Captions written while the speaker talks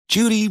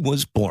Judy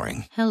was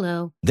boring.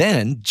 Hello.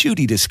 Then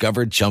Judy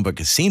discovered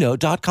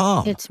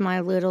ChumbaCasino.com. It's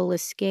my little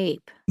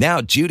escape. Now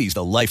Judy's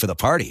the life of the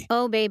party.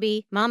 Oh,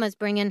 baby, mama's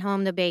bringing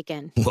home the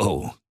bacon.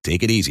 Whoa,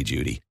 take it easy,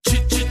 Judy.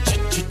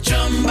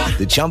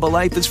 The Chumba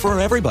life is for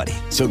everybody.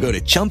 So go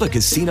to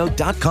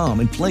ChumbaCasino.com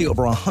and play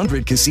over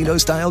 100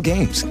 casino-style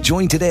games.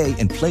 Join today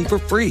and play for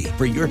free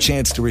for your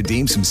chance to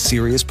redeem some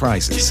serious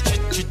prizes.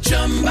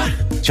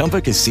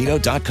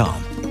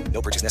 ChumbaCasino.com.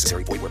 No purchase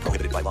necessary. Void where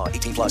prohibited by law.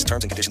 18 plus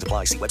terms and conditions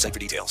apply. See website for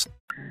details.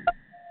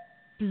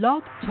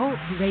 Blog Talk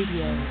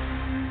Radio.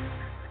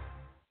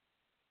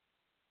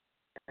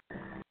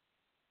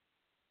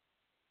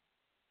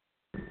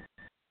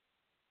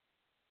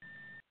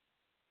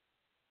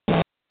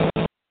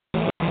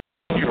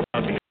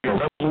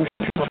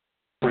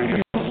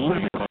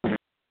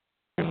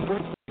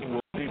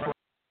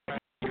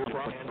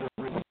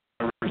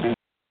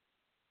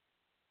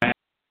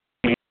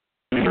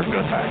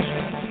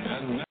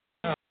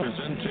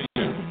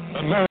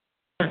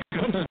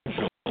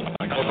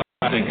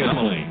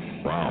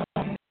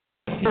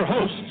 Your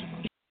host,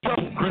 Joe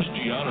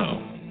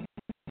Cristiano.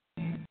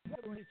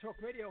 Talk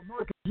Radio,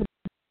 America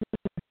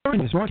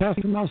is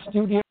broadcasting from our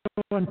studio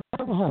in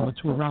Oklahoma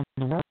to around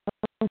the world.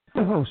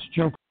 The host,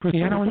 Joe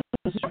Cristiano, and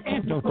this is your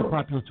antidote to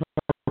popular talk.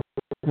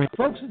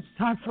 Folks, it's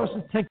time for us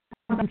to take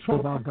control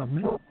of our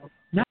government.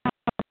 Now,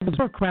 the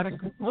bureaucratic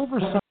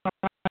oversight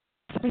of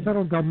the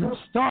federal government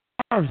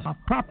starves our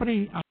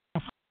property, our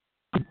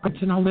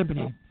rights, and our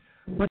liberty.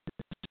 But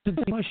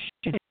today,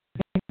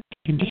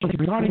 conditions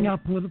regarding our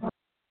political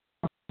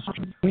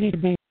we need to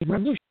be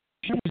revolutionary.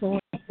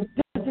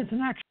 This is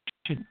an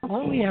action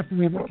only after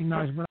we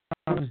recognize what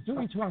I was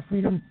doing to our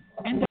freedom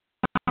and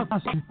our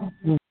constitution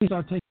will we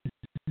start taking.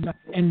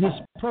 And this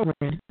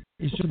program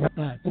is just about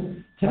that.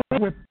 Today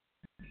we're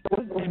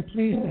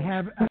pleased to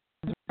have as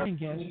a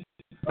guest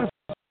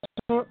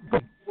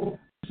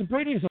Mr.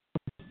 Brady is a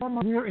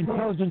former rear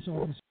intelligence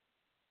officer,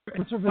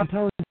 of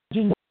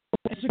intelligence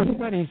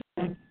securities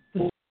at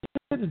the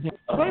Citadel.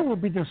 Today we'll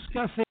be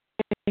discussing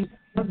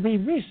the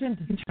recent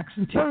attacks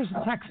and terrorist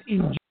attacks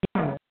in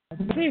general.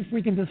 See if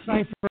we can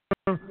decipher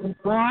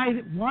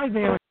why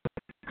they are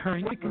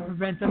occurring, we can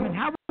prevent them, and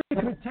how we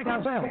can protect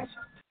ourselves.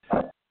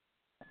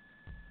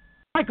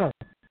 Michael,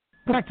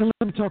 back to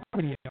Liberty Talk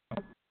Radio.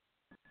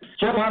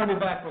 Joe, I want to be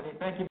back with you.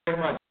 Thank you very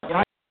much.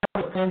 I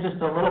was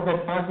just a little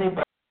bit fuzzy,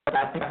 but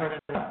I think I heard it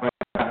enough.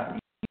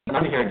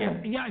 Let me hear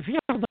again. Yeah, if you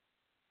have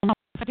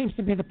that seems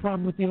to be the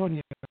problem with the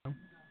audio.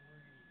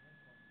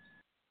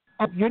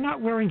 Oh, you're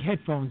not wearing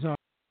headphones, are you?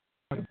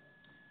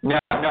 No,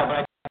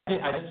 but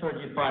I just heard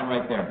you fine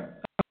right there.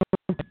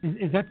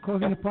 Is that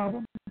causing a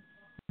problem?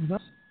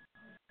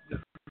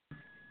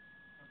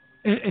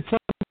 It's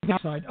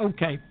outside.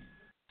 Okay.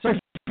 So,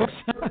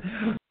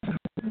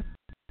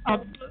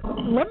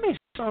 let me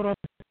start off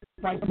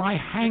by my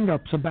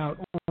hang-ups about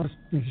all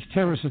these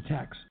terrorist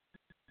attacks.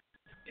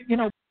 You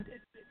know,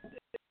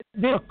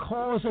 they're a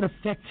cause and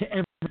effect to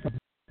everything.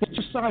 There's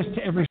just size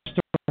to every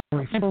story.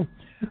 For example,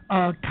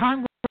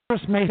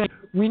 Congress may say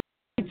we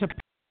need to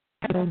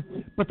pay them,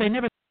 but they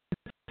never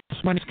tell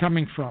us when it's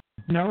coming from.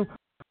 You know,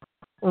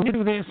 or we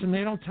do this and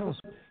they don't tell us,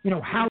 you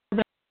know, how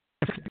that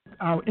affects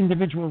our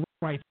individual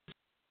rights.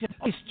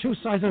 It's two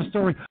sides of the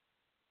story.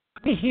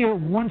 We hear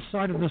one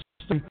side of the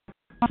story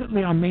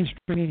constantly on mainstream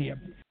media.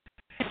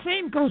 The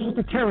same goes with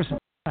the terrorist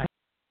attack.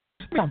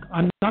 Look,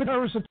 I'm not a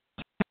terrorist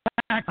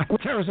attack. I'm a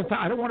terrorist attack.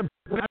 I don't want to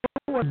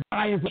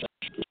die as a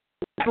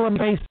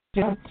based,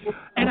 you know,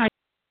 and I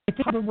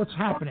think of what's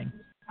happening.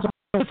 So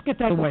let's get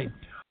that away.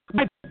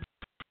 My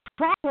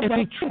problem is that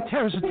they treat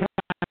terrorist attack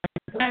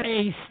as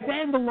a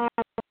standalone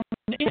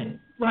in,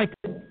 like,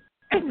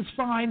 everything's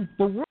fine.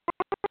 The world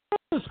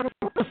is all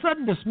of a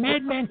sudden this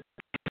madman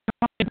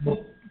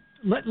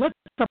let's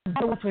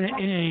go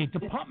in a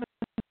department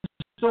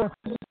store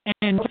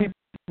and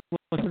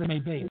whatever it may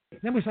be.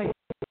 Then we say,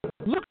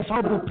 look at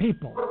horrible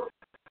people.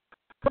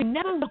 We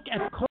never look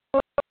at cause.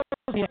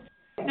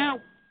 Now,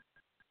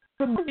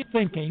 from my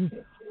thinking,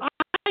 I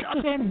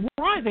understand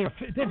why they're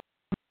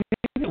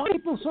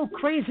people so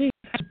crazy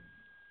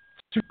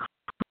to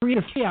create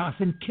a chaos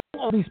and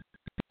kill all these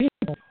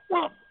people.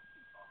 Well,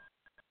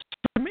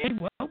 to me,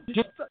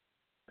 just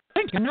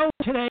think. I know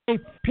today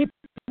people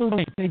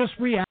they just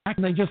react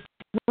and they just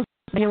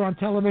hear on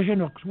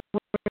television or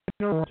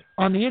Twitter or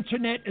on the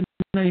internet and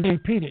they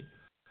repeat it.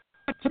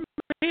 But to me,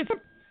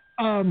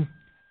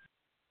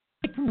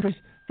 it's countries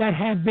that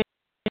have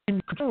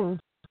been controlled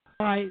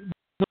by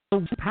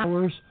those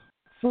powers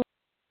for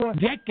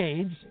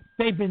decades.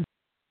 They've been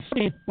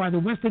saved by the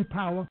Western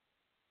power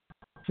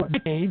for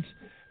decades.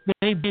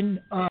 They've been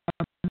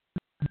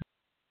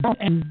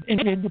and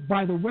ended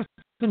by the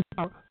Western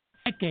power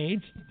for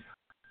decades.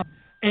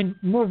 And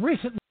more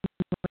recently,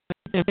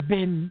 there have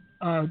been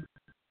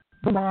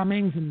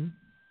bombings and,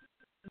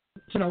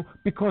 you know,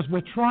 because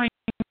we're trying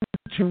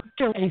to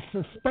kill a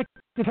suspected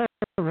terrorist.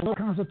 The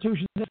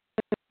Constitution says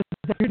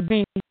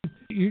that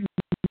you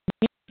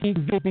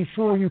need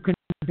before you can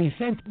be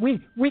sent. We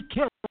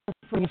kill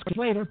for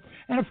later,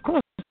 and of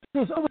course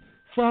there's always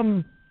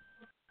some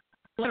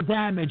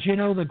damage.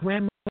 The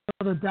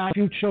grandmother died, a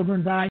few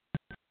children died.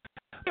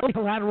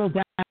 Collateral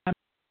damage.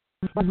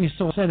 What we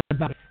saw said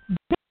about it.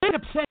 They get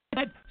upset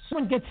that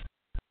someone gets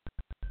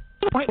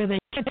to the point where they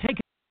can't take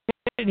it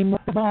anymore.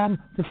 Bomb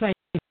to say,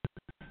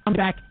 "I'm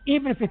back,"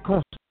 even if it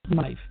costs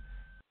life.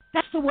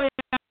 That's the way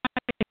I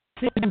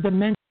see them.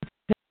 Demented.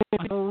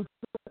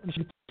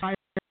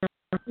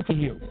 To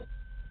you.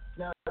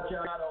 No,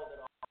 Joe, not old at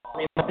all. I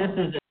mean, this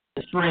is an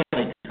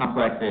extremely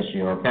complex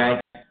issue, okay?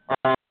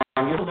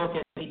 You look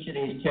at each of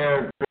these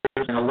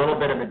characters in a little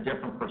bit of a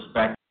different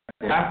perspective.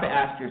 You have to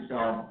ask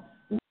yourself,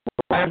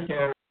 why are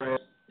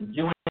terrorists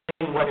doing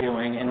what they're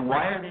doing, and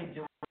why are they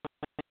doing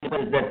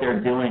it that they're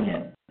doing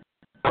it?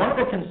 One of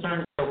the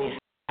concerns that we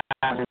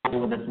have is to do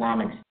with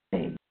Islamic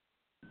State.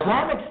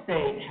 Islamic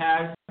State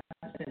has,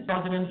 since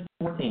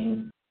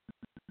 2014,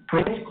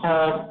 created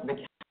called the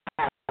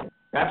Caliphate.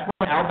 That's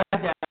when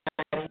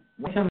al-Baghdadi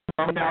went to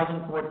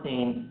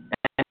 2014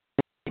 and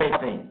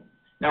Caliphate.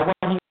 Now, what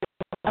he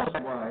said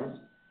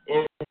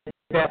is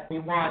that we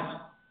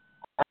want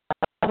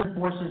all the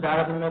forces out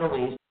of the Middle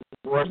East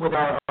to work with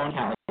our own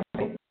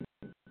Caliphate.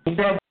 He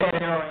said that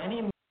there are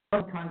any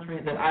Muslim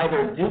countries that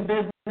either do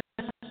business,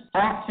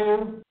 talk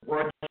to,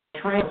 or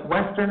trade with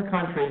Western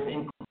countries,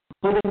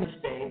 including the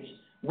States.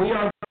 We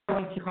are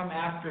going to come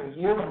after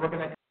you, and we're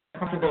going to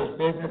come after those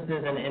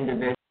businesses and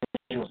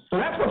individuals. So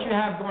that's what you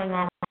have going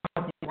on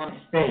with the Islamic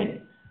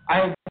State. I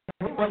agree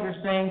with what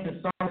you're saying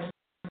to some extent.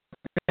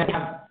 They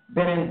have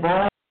been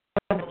involved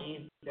in the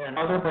East and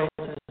other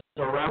places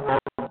around the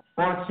world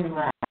far too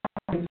long.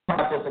 We talked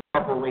about this a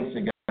couple of weeks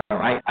ago.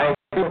 I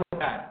agree with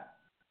that.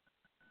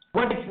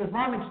 What the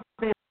Islamic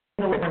State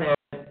is,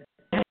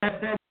 and I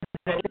said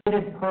that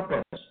its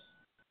purpose,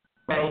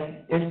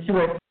 okay, is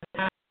to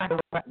attack,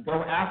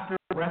 go after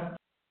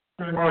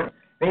Western world.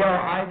 They are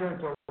either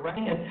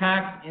directing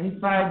attacks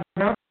inside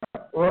Europe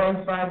or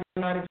inside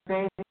the United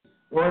States,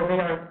 or they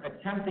are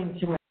attempting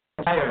to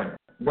inspire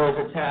those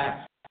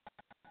attacks.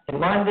 In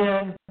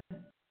London,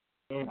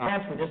 in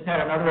France, we just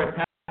had another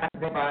attack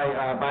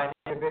by an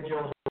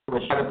individual who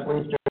was shot at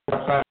police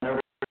outside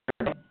Notre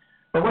Dame.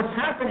 But what's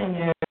happening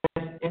is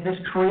this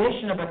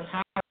creation of a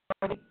tower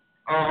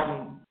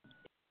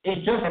is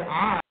just at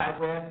odds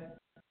with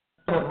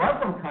the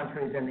Muslim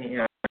countries in the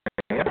area,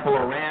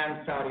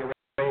 Iran, Saudi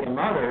Arabia, and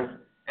others.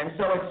 And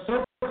so it's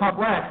so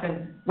complex.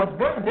 And what's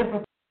very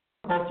difficult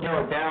to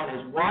narrow down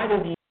is, why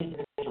do these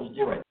individuals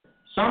do it?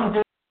 Some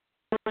do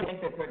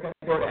think that they're going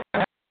to go to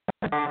heaven.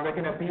 They're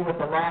going to be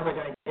with Allah. They're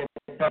going to get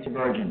such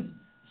virgins.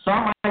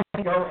 Some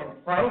might go and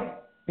fight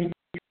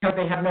because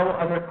they have no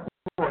other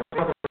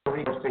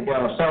recourse to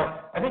go. So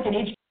I think in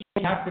each case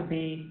you have to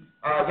be,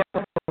 you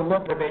have to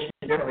look at the issue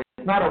differently.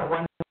 It's not a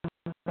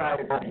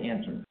one-sided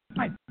answer.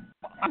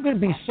 I'm going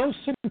to be so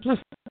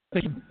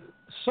simplistic,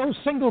 so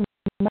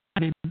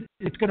single-minded,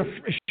 it's going to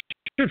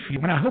shoot for you,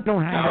 and I hope I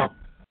don't have it.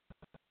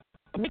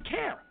 We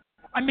care.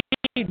 I mean,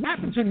 what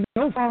happened to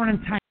no foreign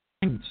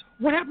entanglements?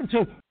 What happened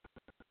to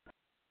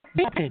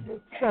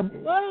from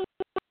all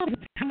the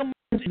entanglements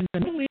in the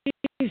Middle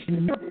East,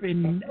 in Europe,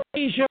 in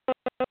Asia,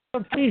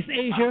 East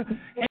Asia,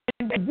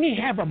 and we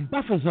have a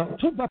buffer zone,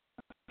 2 buffer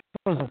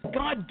zones.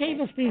 God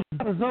gave us these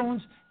buffer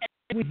zones,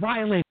 and we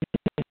violated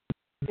it.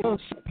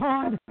 Both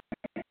pond,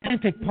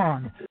 Atlantic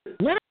pond.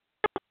 Let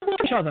them love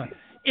each other.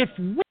 If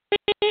we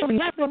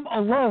let them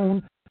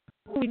alone,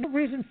 there's no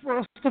reason for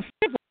us to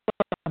fear them.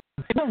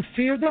 We don't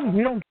fear them.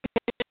 We don't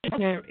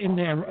get in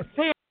their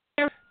affairs.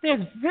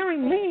 There's very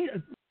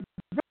reason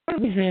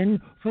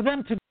for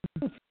them to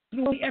go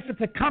through the effort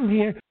to come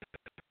here,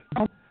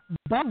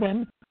 bomb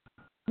them.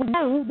 We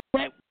know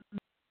that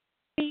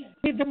we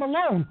leave them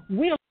alone.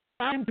 We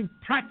allow them to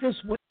practice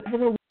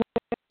whatever we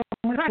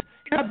practice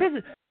in our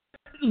business.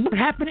 What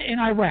happened in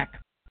Iraq,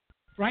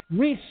 right?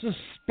 We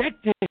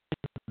suspected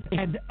they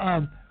had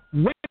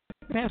weapon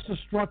mass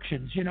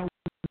destructions. We knew it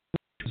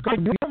was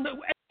garbage.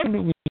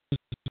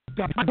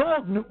 My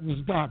dog knew it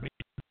was garbage,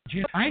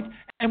 right?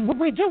 And what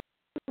we do,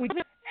 we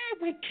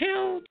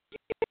killed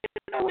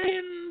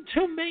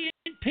 2 million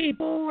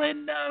people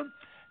and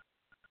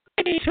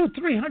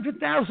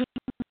 300,000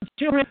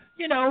 children,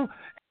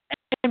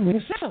 and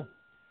we settled.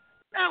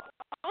 Now,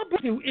 I'll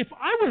bet you, if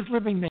I was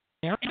living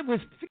there, it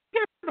was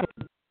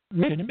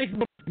religion. It makes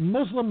them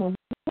Muslim or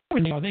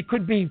women. They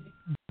could be,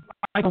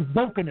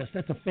 Balkanist.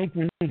 That's a fake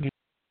religion.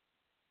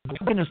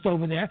 Balkanist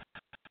over there.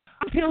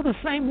 I feel the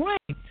same way.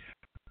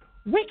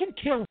 We can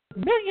kill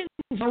millions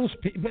of those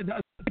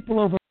people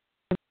over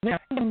there,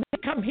 and they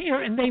come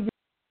here and they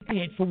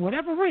retaliate for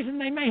whatever reason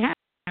they may have,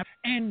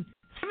 and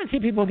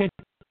 17 people get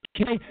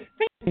killed.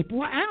 These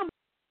people are animals.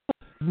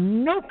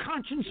 No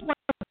conscience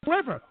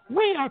whatsoever.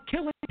 We are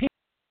killing people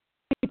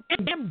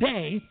every damn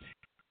day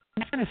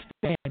in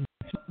Afghanistan.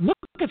 Look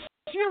at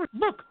Syria.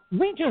 Look,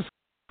 we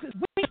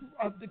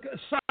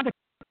signed a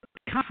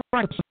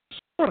contract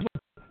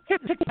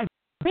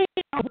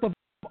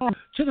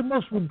to the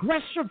most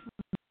regressive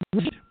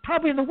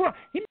probably in the world.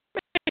 He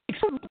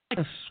makes it look like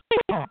a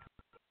sweetheart,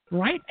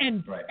 right?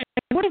 And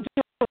what is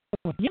it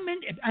with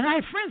Yemen? And I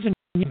have friends in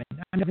Yemen.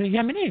 I'm the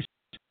Yemenis.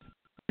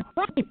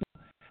 People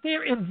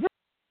They're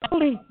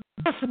totally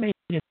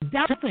decimated,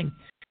 doubting.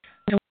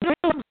 And where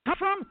do they come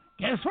from?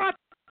 Guess what?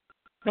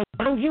 They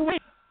blow you in.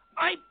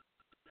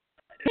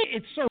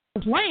 It's so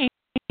plain.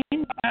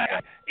 It's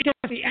just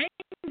the anger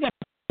that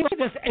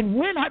this, and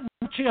we're not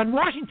watching on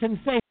Washington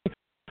say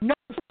no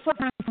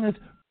suffering from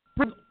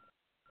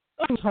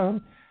this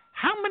home.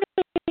 How many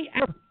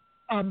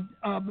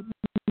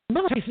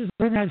military bases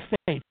are in the United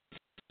States?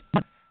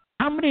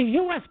 How many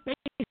U.S.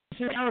 bases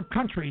in Arab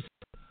countries?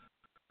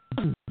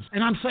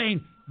 And I'm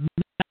saying,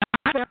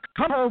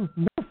 come home,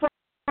 no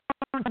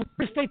foreign,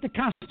 restate the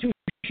Constitution,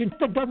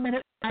 the government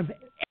have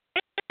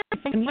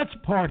everything, and let's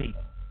party.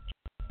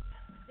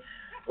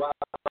 Well,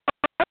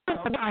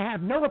 I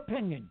have no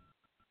opinion.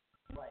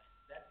 Right.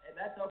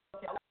 That's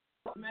okay.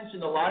 You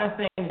mentioned a lot of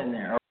things in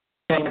there.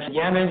 You mentioned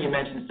Yemen, you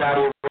mentioned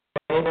Saudi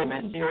Arabia, you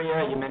mentioned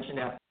Syria, you mentioned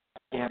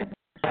Afghanistan.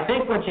 I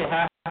think what you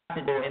have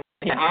to do,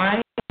 and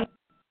I have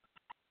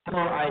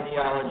more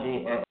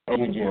ideology as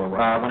you do.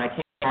 When I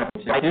came out,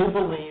 I do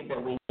believe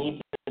that we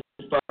need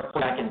to start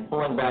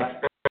pulling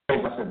back very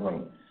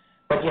aggressively.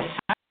 But you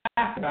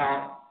have to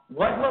know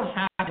what will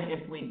happen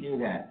if we do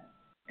that.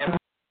 And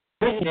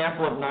an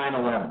example of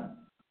 9/11.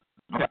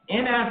 Okay.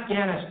 In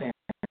Afghanistan,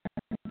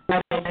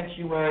 had a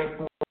sanctuary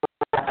for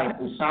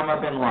Osama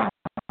bin Laden.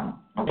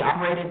 Okay.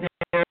 Operated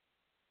there,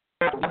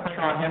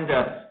 pressure on him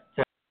to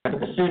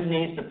the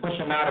Sudanese to push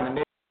him out in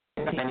the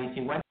mid-90s.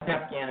 He went to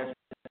Afghanistan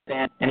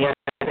and he had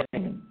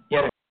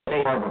a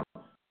safe harbor.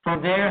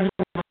 From there, he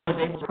was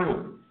able to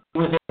prove. He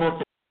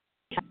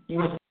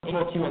was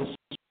able to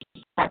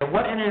inspire.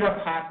 What ended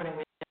up happening?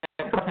 We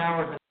had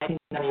towers in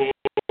 1998.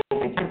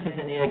 They turned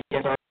Tanzania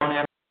against our own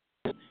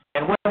enemies.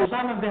 And what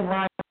Osama bin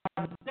Laden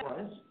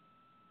was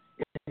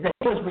is that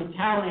he was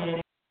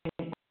retaliating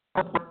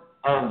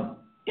of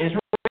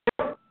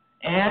Israel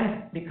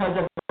and because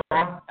of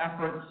our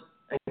efforts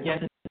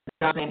against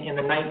in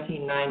the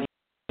 1990s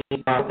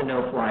of the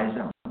no-fly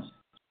zones.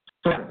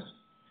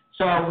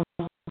 So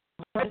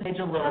stage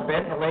a little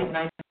bit in the late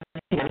 1990s,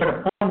 and sort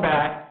of pulling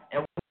back,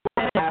 and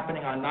what's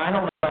happening on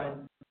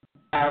 9/11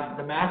 have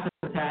the massive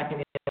attack in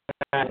the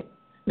United States.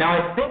 Now,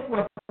 I think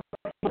what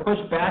people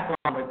push back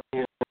on with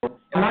you,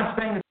 I'm not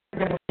saying that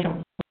they're going to be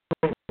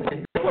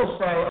completely, they will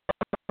say,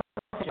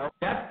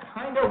 that's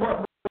kind of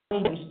what we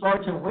need to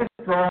start to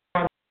withdraw.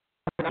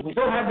 We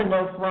still have the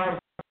no-fly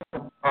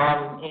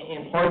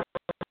in parts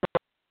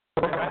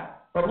of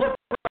that, but look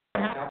what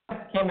happened.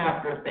 Came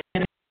after us.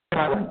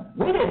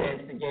 We didn't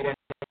instigate it.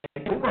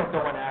 We weren't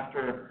going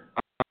after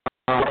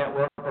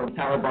network or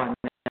Taliban.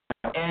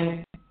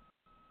 And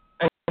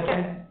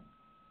again,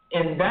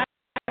 in that,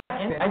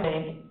 I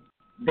think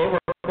they were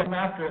going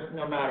after us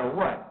no matter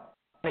what.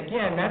 And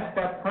again, that's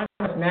that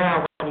premise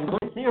now. When you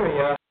look at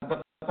Syria,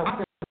 the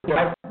philosophy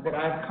that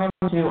I've come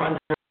to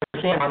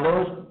understand on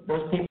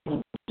those people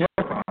who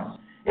differ from us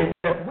is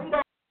that we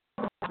don't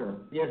after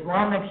the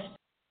Islamic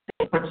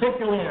State,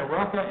 particularly in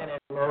Raqqa and in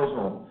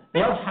Mosul. They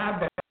don't have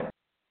that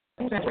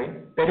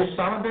century. They do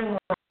Osama bin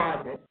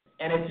Laden,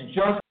 and it's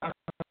just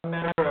a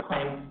matter of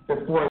time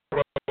before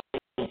they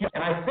hit.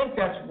 And I think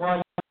that's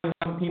why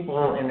some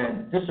people in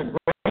a disagreement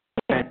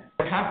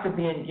have to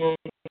be engaged.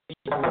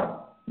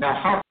 Now,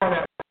 how far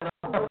that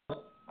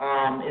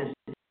is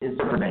the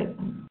debate.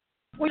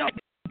 Well,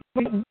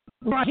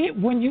 when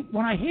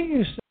I hear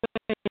you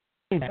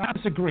say that, I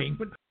disagree.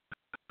 But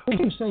when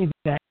you say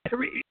that,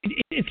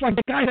 it's like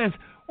the guy says,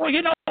 "Well,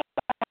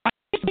 I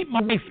sleep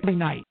my wife every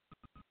night.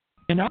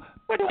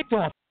 But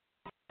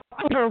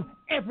I do her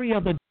every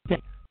other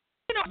day."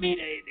 I mean,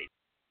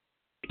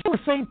 it's the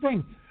same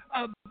thing.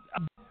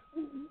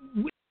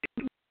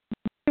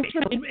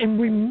 And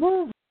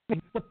removing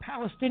the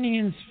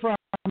Palestinians from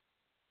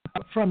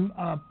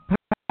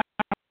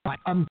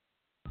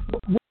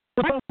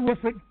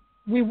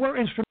we were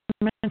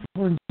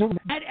instrumental in doing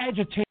that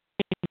agitation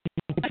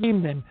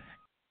them.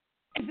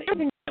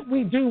 Everything that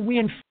we do, we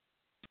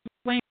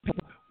inflame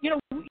people. You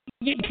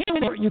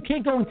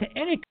can't go into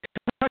any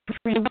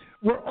country.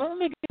 We're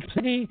only going to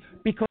city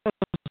because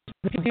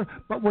they're here,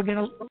 but we're going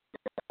to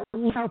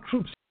let our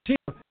troops here.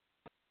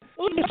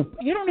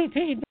 You don't need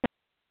to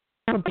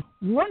have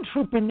one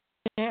troop in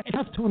there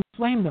enough to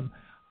inflame them.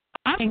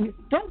 I mean,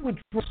 don't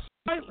withdraw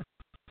silently.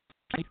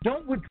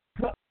 Don't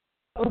withdraw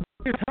over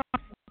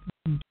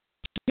time.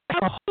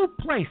 The whole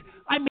place.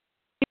 I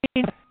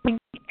mean,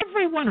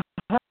 everyone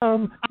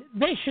home,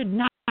 they should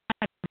not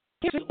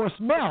hear or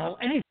smell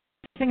anything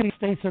in these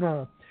states at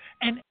all.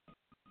 And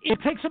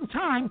it takes some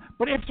time,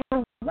 but after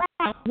a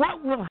while,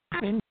 what will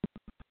happen?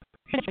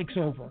 It takes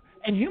over.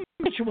 And human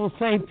nature will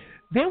say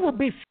there will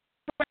be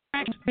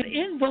factions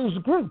in those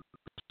groups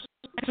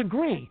that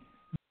agree.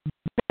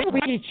 They will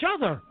be each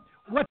other.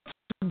 What's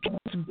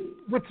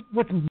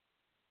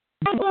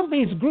all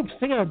these groups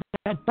together?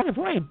 That, by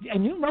the way,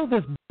 and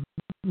there's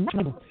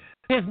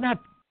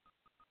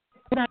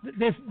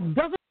there's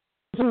dozens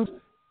of groups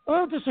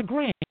all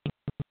disagreeing.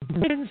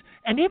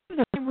 And even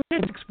the same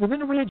religions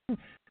within a religion,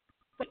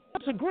 they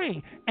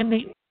disagree. And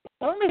the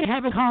only thing they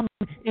have in common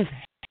is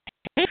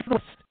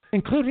hatred,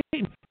 including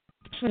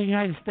the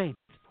United States.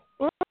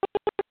 All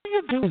you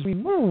do is we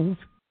move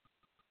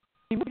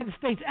the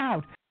states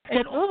out,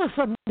 and all of a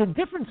sudden the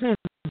differences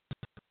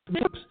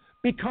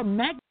become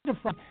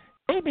magnified.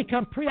 They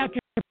become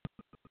preoccupied.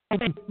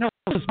 No,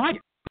 this is my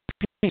piece.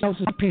 This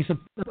is my piece of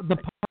the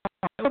pie,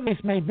 whatever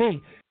this may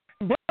be.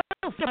 And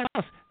they'll fight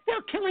us.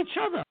 They'll kill each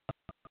other.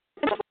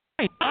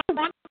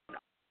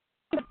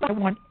 I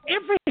want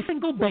every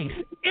single base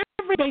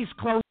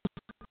closed.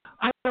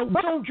 I want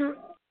one soldier,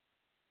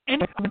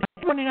 and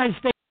one United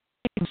States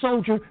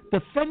soldier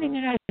defending the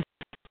United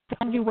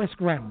States on U.S.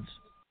 grounds.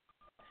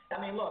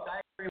 I mean, look,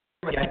 I agree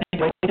with you. I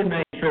think way too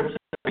many troops,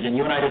 and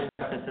you and I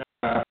discussed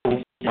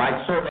this.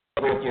 I certainly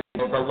agree with you.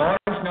 The large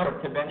number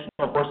of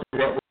conventional forces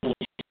that we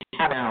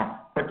have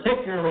now,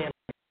 particularly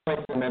in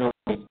the Middle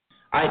East,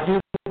 I do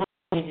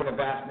believe in the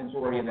vast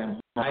majority of them.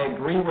 I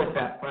agree with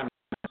that premise.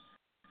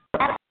 The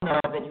problem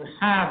that you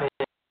have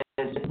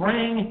is to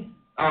bring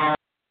the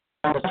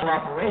special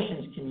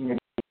operations community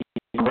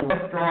to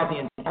withdraw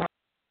the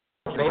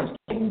intelligence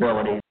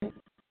capabilities.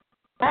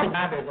 What we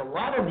have is a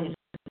lot of these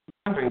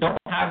countries don't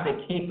have the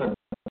capability,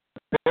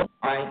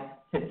 right,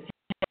 to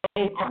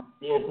take on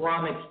the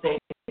Islamic State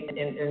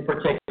in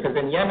particular. Because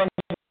in Yemen,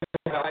 you have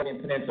the Arabian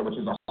Peninsula, which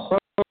is a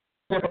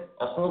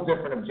whole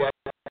different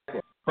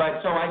objective.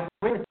 But so I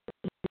agree with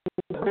you.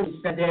 The more we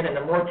send in and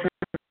the more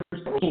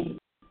troops that we keep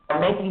are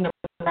making the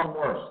problem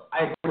worse.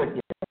 I agree with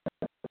you.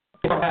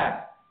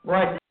 Where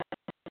I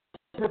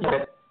disagree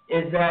with it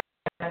is that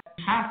we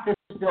have to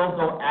still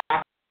go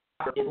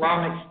after the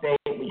Islamic State.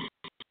 We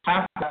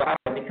have to go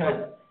after it because,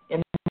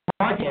 in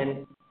my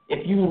opinion,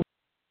 if you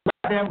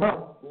let them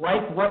go,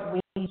 like what we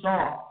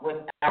saw with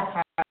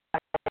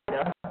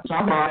Al-Qaeda,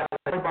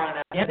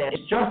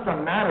 it's just a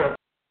matter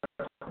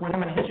of when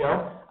I'm going to hit you.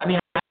 I mean,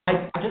 I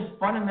just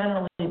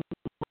fundamentally believe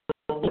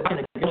we can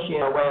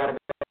negotiate our way out of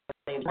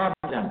these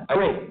problems. I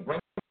agree, bring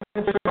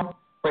it through,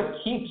 but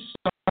keep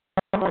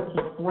some of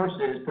the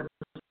forces,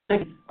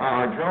 particularly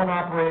our drone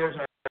operators,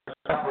 our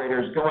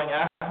operators, going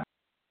after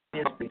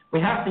this. We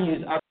have to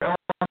use other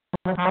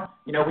elements.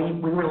 You know,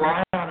 we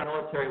rely on our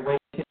military way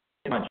too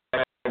much.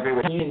 I agree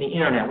with using the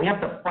internet. We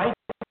have to fight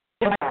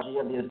the technology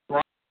of the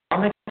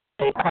Islamic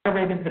State,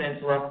 Arabian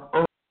Peninsula,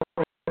 over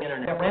the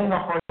internet. Win the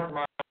hearts and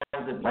minds.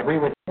 I agree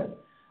with you.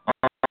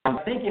 I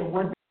think it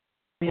would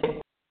be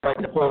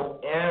right to pull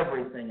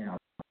everything out.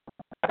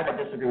 I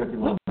disagree with you.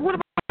 Well, what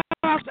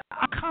about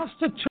our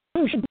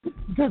Constitution?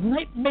 Because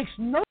it makes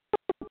no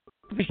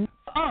provision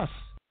for us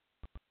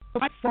to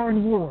fight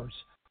foreign wars.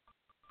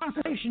 The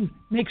Constitution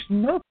makes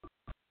no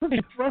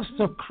provision for us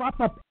to crop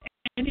up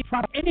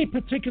any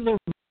particular.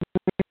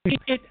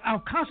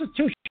 Our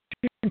Constitution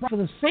for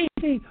the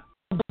safety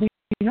of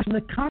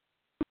the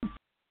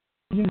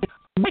Constitution.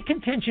 My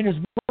contention is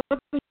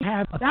whether we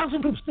have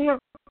 1,000 troops there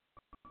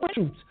or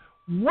troops.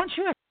 Once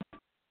you have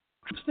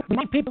troops there,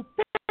 many people,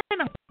 they're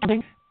not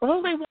fighting.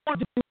 All they want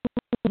to do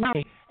is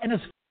fight. And as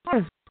far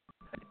as,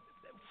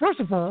 first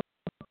of all,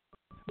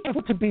 we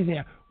have to be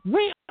there.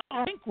 We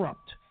are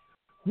bankrupt.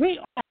 We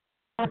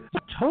are,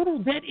 the total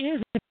debt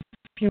is, if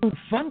you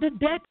fund the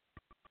debt,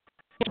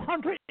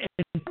 $153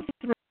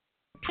 billion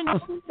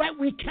that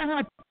we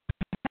cannot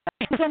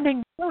pay,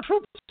 sending more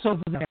troops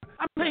over there.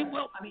 I mean,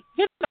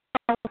 you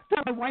know,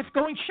 my wife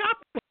going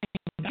shopping.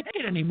 I can't get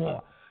it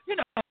anymore. You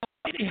know, how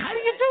do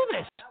you do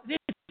this?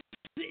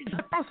 It's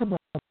not possible.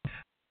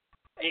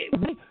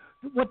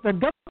 What the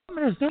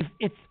government is doing,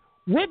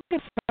 we're going to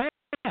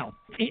fail.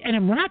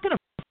 And we're not going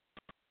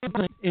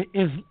to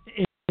is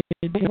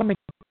the economic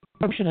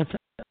corruption that's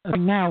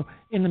now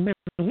in the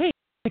Middle East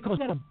because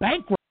they're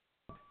bankrupt,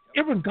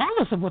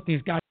 irregardless of what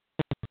these guys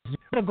do.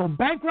 They're going to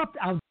go bankrupt,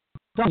 I'll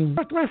die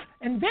worthless,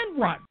 and then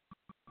what?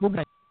 We're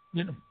going to,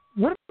 you know,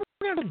 what are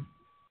we going to do?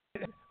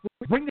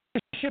 Bring the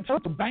ships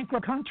out to a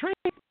bankrupt country?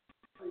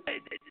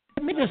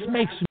 To me, this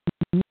makes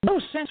no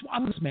sense.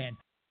 I'm this man.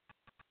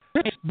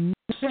 It makes no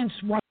sense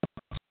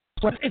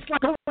whatsoever. It's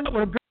like going out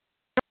with a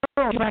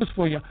girl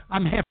for you.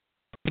 I'm happy.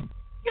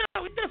 You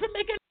know, it doesn't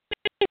make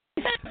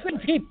any sense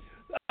to keep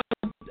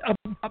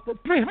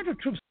 300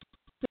 troops,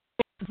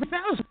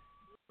 3,000.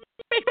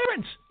 Make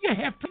difference. You're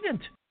half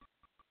pregnant.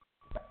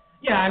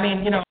 Yeah, I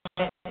mean, you know,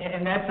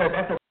 and that's a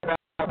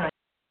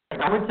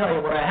I would tell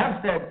you what I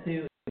have said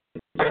to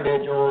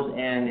individuals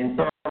and in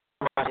some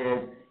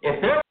is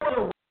if there was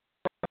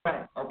a way,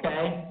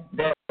 okay,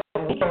 that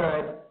we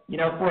could, you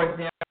know, for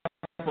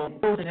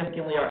example,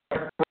 significantly our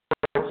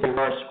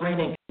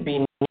screening could be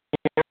near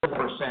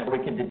 1%, we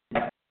could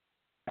detect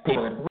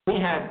people. If we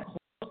had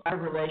close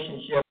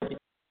relationship with the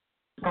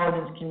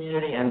intelligence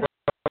community and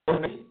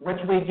those, which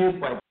we do,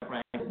 quite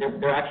frankly,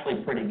 they're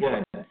actually pretty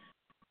good.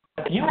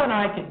 If you and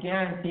I could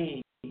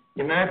guarantee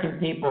the American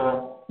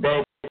people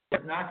that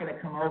they're not going to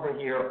come over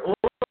here or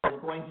is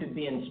going to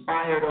be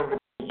inspired over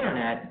the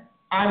internet,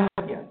 I'm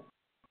with you.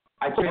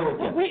 I agree with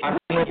you. I'm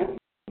with you.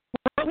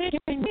 We're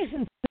giving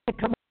reasons to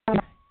come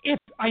over. If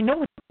I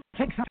know it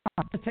takes time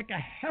to take a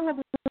hell of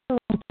a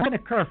time to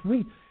occur.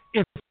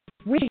 If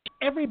we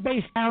every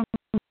base down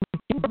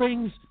in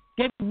buildings,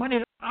 get money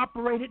to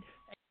operate it,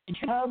 and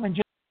home and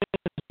just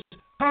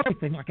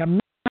everything like I'm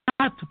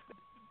not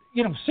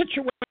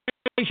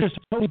situations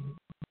totally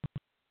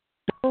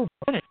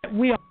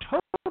we are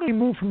totally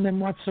removed from them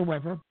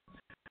whatsoever.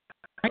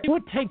 It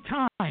would take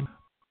time,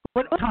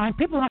 but over time,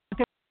 people have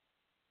to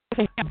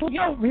say,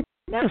 remember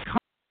this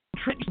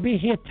country to be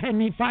here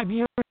 5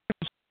 years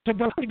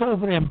ago, to go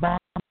over there and bomb.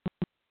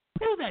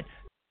 Do that.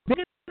 They're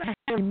going to have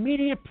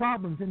immediate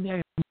problems, and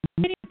their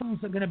immediate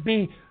problems are going to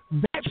be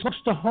that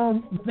close to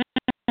home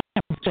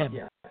them.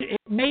 Yeah. It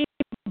may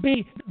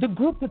be the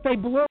group that they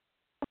belong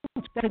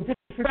to that has a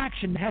different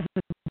action, that has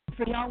a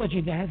different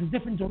theology, that has a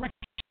different direction.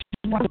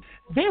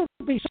 They will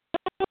be so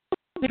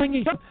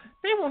bringing up.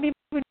 They won't even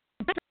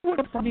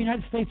from the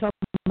United States. For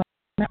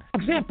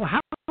example,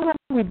 how long have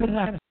we been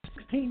in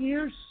 16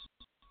 years?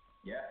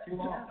 Yeah, too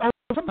long. Or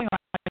something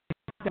like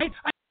that.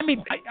 I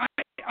mean,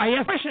 I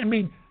ask a question. I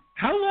mean,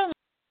 how long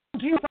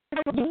do you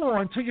fight the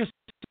war until you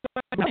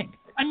start winning?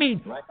 I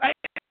mean,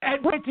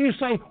 at what do you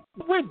say,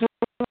 we're doing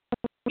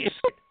it,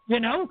 we're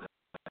not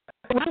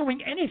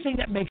doing anything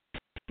that makes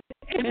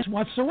sense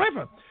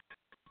whatsoever.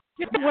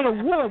 You can win a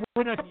war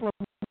within a couple of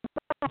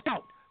months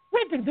out.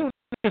 We've been doing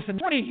this in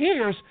 20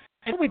 years,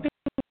 and we do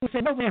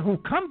say no man who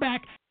come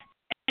back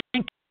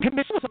and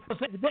commit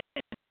suicide.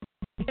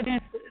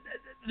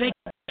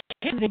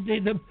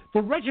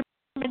 The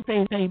regiment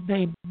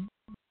they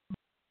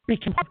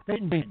become.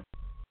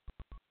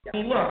 I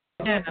mean, look,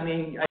 again,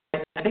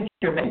 I think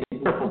you're making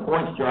wonderful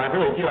points, Joe. I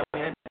really do.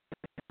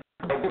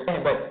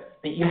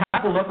 But you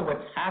have to look at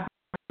what's happening.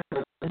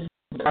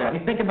 I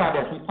mean, think about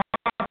this.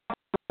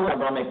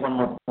 I'll make one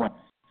more point.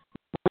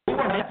 We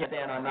weren't at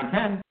Afghanistan on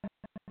 9/10.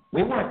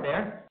 We weren't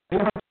there. We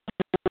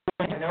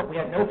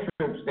had no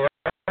troops there.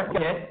 We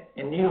did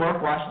in New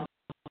York, Washington,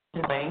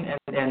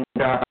 and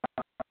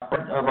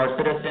of our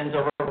citizens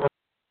over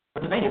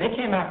Pennsylvania. They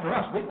came after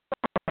us.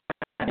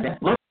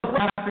 Look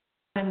what happened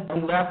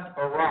when we left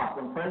Iraq.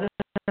 When President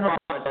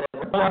Obama said,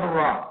 "We're out of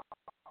Iraq."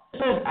 As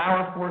soon as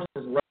our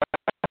forces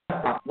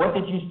left, what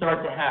did you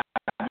start to have?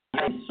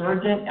 A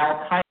insurgent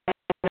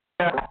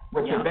Al-Qaeda,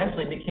 which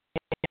eventually became.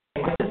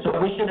 So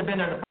we should have been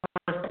there in the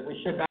first place.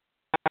 We should not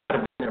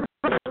have been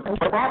there.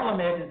 The problem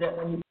is that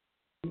when you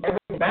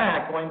everything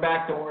back, going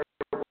back to where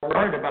we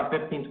learned about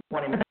 15,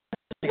 20 minutes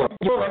ago,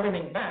 you pull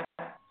everything back.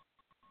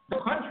 The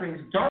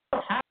countries don't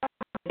have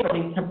the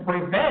ability to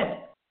prevent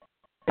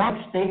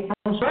that state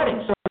from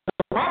spreading. So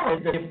the problem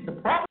is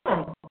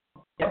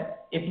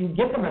that if you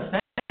give them a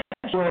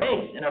sanctuary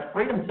base and a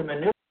freedom to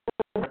maneuver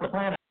the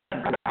planet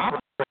and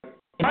operate,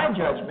 in my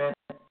judgment,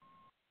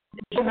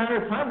 it's a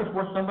matter of time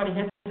before somebody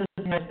hits the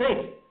United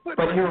States.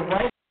 But you're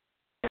right.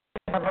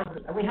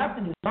 We have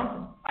to do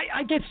something.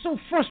 I get so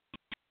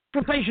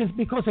frustrated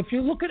because if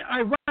you look at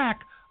Iraq,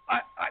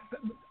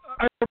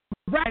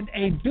 Iraq had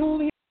a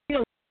duly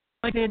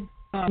elected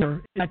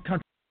in that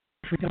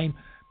country,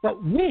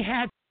 but we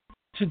had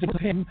to do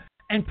him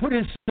and put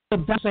in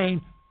Saddam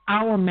saying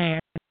our man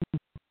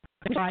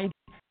died,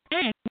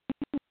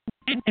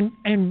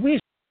 and we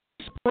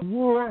support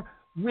war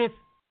with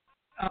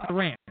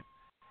Iran.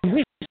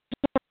 We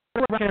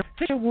support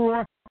a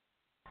war.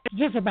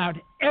 Just about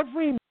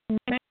every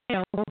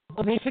male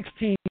of the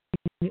 16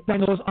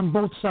 was on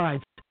both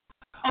sides.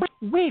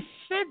 We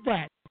said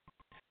that.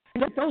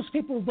 And that those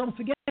people don't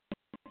forget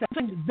that.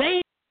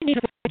 They need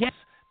to forget.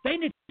 They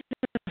need to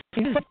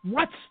forget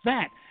what's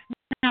that.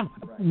 Now,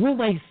 will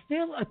they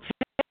still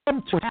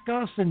attempt to attack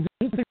us and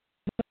do things?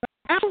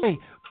 Absolutely.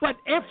 But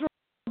after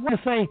I want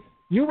to say,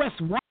 U.S.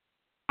 what?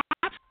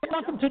 I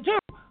want them to do.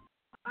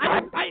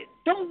 I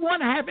don't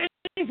want to have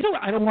anything to do.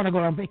 I don't want to go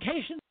on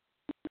vacation.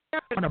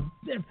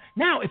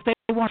 Now, if they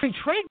want to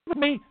trade with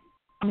me,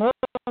 I'm all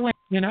in,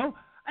 And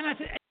I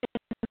said,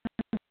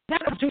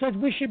 that's what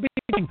we should be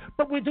doing.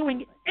 But we're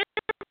doing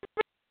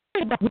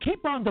everything. We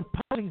keep on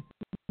deposing.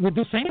 We're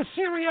doing the same in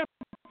Syria.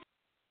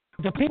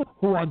 The people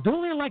who are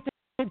duly elected,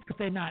 because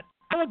they're not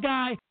our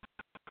guy,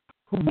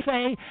 who we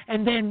say,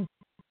 and then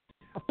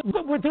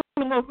what we're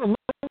doing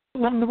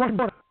along the Russian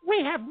border.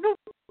 We have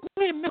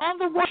nuclear on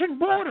the Russian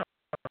border.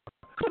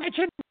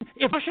 Imagine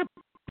if Russia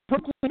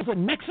put nuclear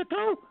in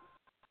Mexico.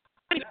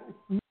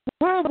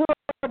 World War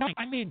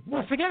IX.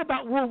 We'll forget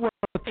about World War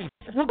III.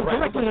 We'll go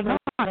directly to that.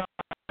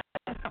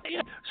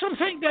 So I'm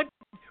saying that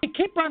we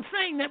keep on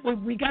saying that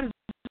we got to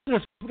do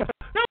this.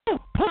 No,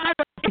 pull out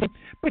of it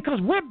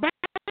because we're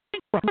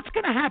bankrupt. What's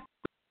going to happen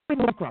when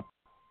we're bankrupt?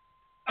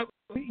 What's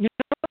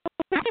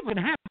going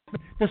to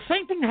happen? The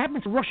same thing that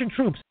happens to Russian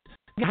troops.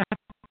 You have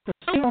the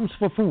storms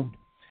for food.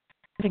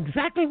 It's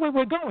exactly where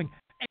we're going.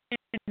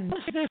 And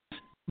this,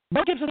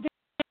 what gives us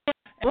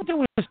what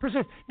do is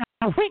persist.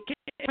 Now, if we keep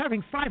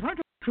having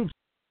 500 troops,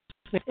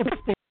 if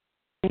they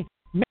make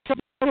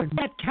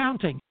that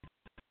counting,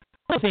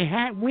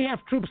 we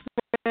have troops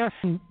there,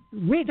 and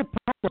we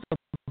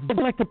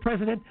elect the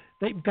president,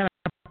 they've got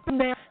to put them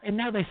there, and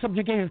now they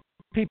subjugated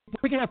people.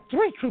 We can have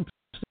 3 troops.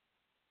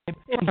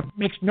 It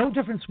makes no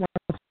difference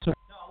whatsoever.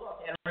 No, look,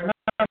 and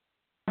remember,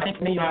 I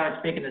think me, you are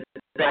speaking to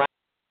that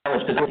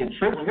language, because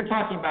troops, when you're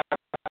talking about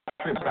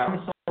troops, about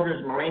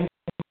soldiers, Marines,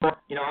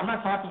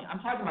 I'm talking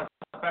about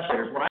special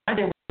soldiers. When I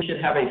say we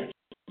should have a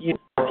few,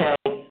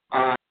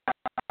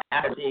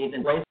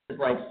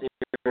 like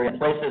Syria,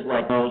 places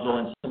like Mosul,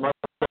 and some other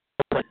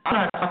places. I'm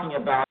not talking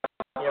about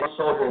a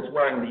soldier that's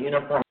wearing the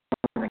uniform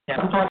in the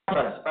camp. I'm talking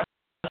about a special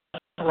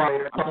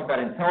operator. I'm talking about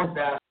intelligence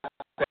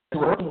aspects who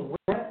are working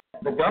with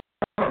the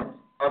government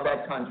of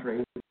that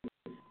country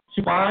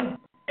to find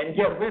and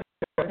get rid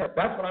of it.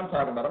 That's what I'm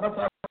talking about. I'm not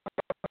talking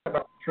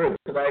about truth,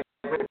 because I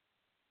agree with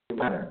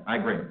you. I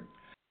agree.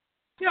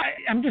 Yeah,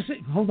 I'm just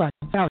saying, hold on.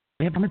 Sally,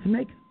 you have a comment to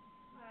make?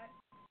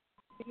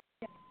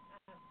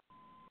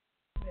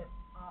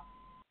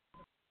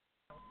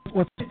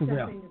 What's the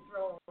real? Well,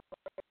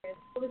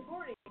 this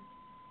morning,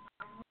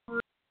 I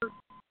heard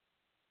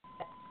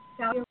that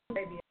Saudi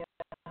Arabia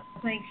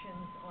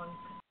sanctions on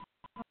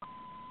Qatar.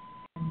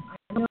 And I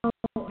know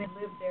I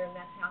lived there, and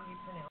that's how you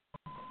pronounce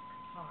it,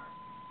 Qatar.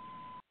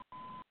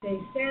 They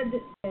said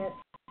that,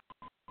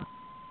 I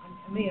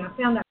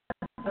found that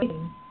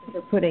amazing that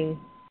they're putting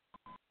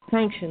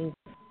sanctions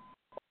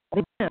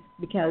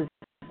because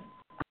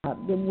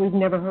we've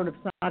never heard of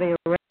Saudi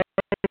Arabia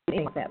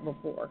doing like that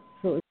before.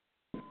 So it's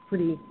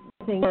pretty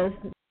thing is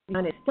the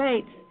United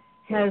States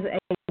has a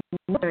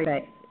military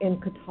base in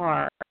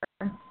Qatar.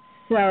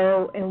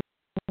 So, and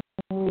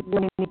we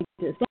need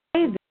to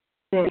stay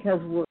there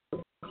because we're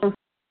close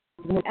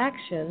to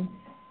action.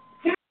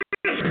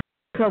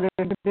 So there's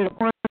a bit of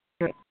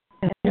quandary.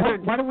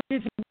 Why do we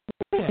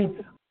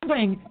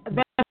think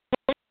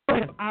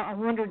I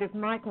wondered if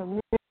Michael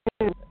knew,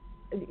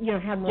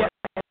 had more.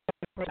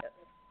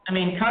 I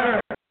mean, Qatar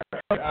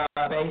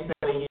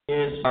basically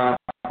used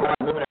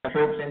moving our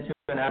troops into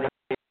and out of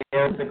the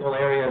physical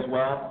area as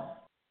well.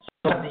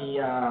 So the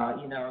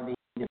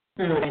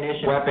food and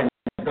issue weapons,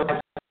 those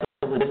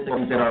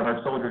logistics that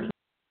our soldiers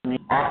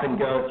often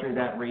go through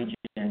that region.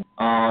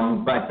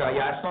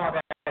 I saw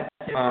that.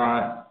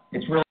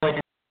 It's really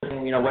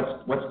interesting,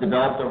 what's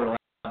developed over the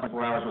last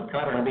 24 hours with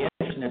Qatar. It'll be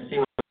interesting to see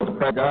what the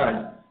President does.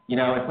 If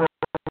we're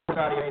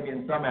Saudi Arabia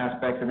in some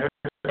aspects, and there's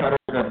a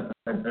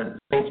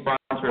state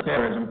sponsor of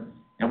terrorism,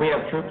 and we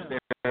have troops there,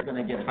 they're going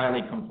to get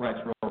highly complex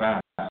real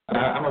fast.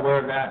 I'm aware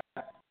of that,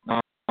 I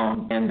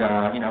don't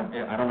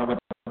know what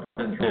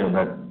to do,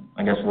 but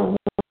I guess we'll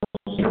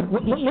see.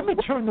 Let me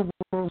turn the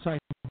world side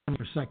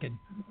for a second.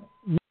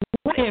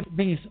 What if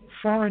these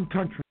foreign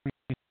countries,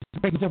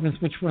 make a difference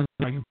which one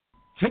are you?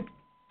 Take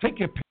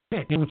your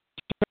pick. Your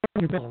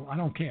bill, I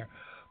don't care.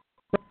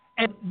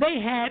 And they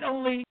had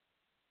only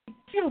a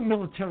few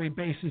military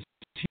bases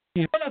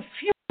here and a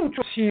few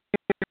troops here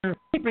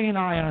keeping an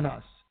eye on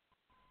us.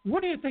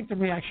 What do you think the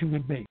reaction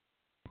would be?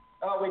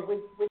 Oh, we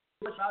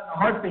push out in a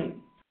heartbeat.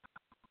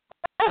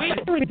 Oh,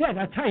 we did.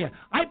 I tell you,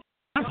 I'm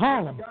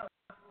Harlem.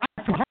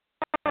 I'm from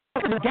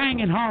Harlem, the gang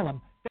in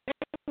Harlem.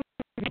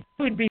 They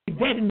would be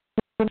dead in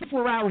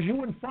 24 hours. You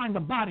wouldn't find the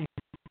bodies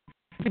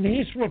in the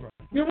East River.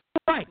 You're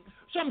right.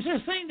 So I'm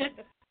just saying that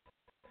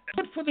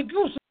good for the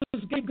goose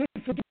is good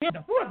for the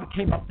gander. Whoever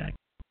came up that.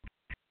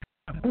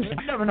 I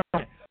never know.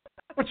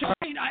 But you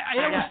mean, I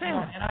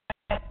understand. And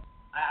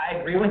I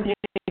agree with you.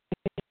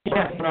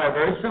 Yes,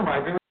 very similar. I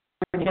agree with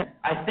you.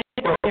 I think,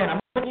 again, I'm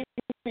going to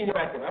be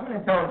directive. I'm going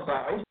to tell them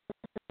something.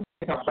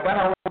 I got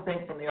a whole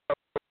thing from the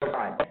other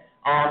side.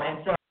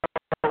 And so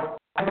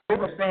I agree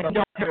with saying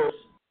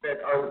terrorists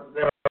that are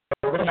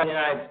living in the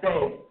United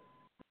States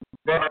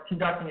that are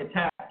conducting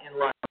attacks in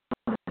London.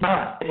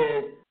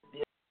 It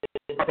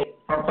is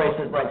from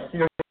places like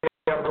Syria,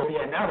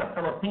 Libya, and now the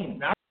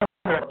Philippines.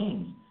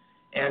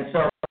 And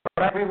so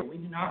I agree with, we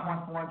do not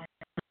want foreign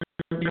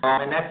troops.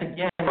 And that's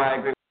again why I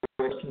agree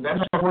with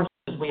conventional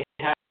forces we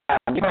have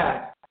in the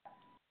U.S.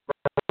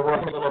 for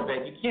a little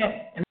bit. You can't,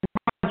 in the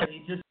country,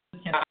 you just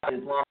cannot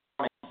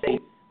Islamic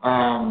State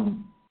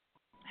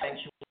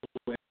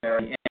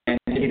sanctuary and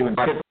continue to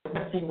invite.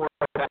 Let's see more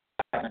of that.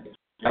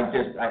 I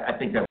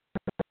think that's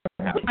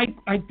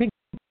I think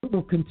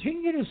we'll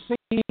continue to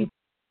see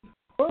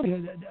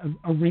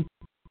a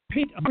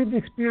repeat of the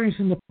experience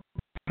in the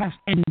past,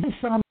 and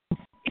some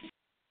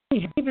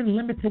even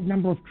limited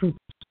number of troops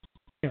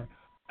here.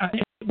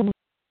 If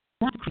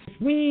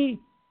we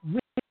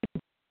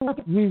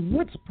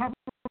would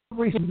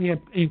probably see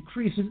an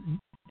increase in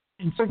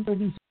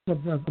certain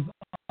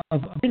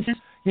of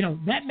incidents.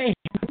 That may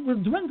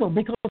dwindle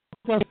because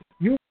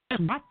you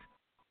not.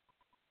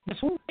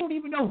 So we don't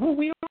even know who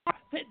we are.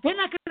 They're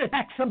not going to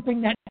attack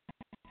something that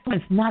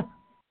is not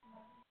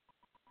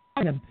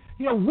them.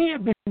 We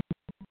have been in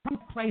a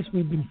place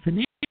we've been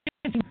financing.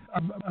 It's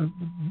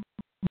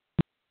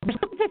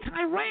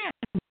Iran.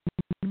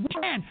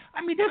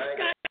 I mean, this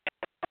guy,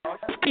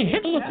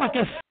 Hitler looked like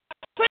a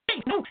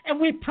thing, and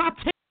we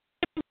propped him.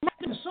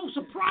 I'm so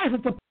surprised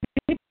that the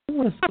people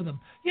were some of them,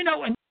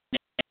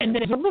 and the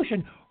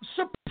resolution.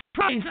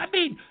 Surprised. I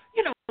mean,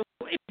 if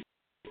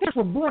this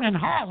were born in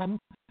Harlem,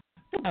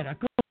 because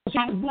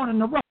I was born in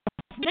the rough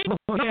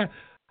neighborhood here,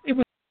 it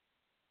was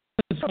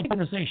an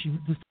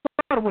organization. The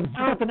start with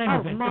the name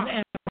of it.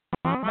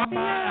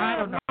 I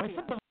don't know. It's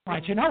something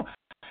like and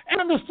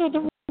understood the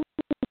rules.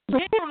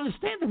 They don't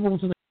understand the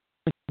rules of the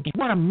game. They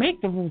want to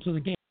make the rules of the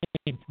game.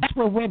 That's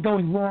where we're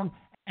going wrong,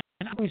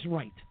 and I was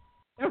right.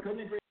 I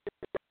couldn't agree with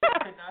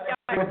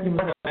you.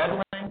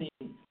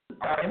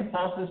 The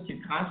impulses to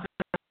constantly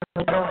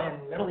meddle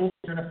in Middle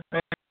Eastern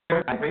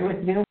affairs. I agree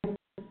with you.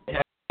 It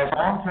has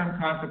long-term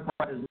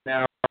consequences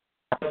now.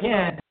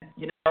 Again,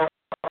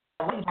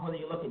 whether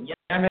you look at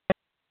Yemen,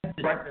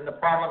 different than the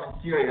problem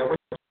in Syria, which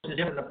is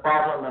different than the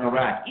problem in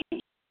Iraq.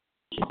 Each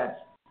that's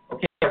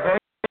okay, very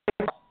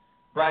close.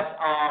 But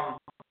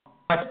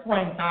at this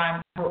point in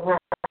time, we're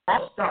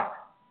all stuck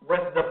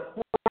with the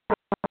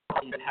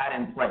policies that had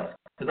in place.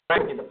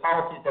 Because the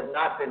policies have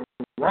not been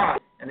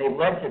right, and they've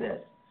led to this.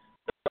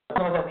 The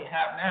problem that we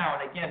have now,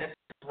 and again, this is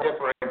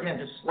different, again,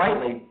 just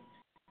slightly,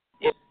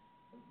 is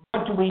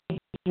what do we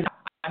do?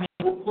 I mean,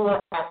 we'll pull it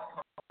out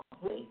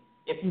completely.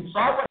 If you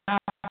saw what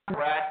happened in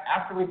Iraq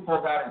after we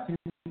pulled out in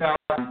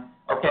 2000,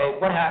 okay,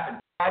 what happened?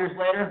 5 years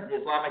later, the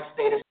Islamic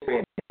State is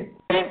created.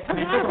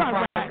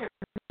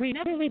 We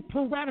never really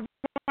pulled out of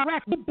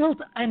Iraq. We built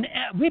an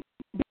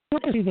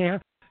embassy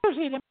there.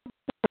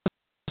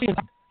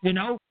 You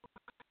know,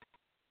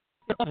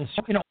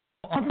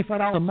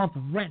 $105 a month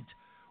of rent.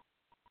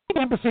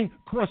 The embassy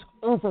costs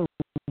over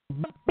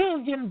 $1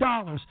 billion.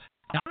 Now,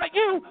 not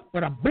you,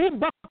 but $1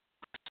 billion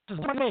is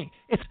not me.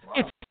 It's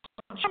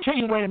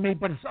changing the way to me,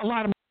 but it's a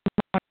lot of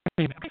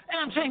money. And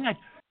I'm saying that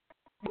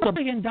 $1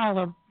 billion,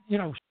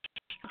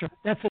 structure,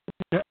 that's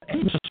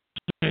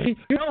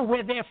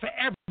we're there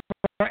forever,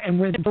 and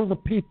we're the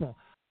people.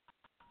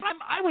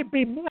 I would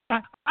be more.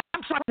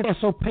 I'm sorry they're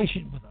so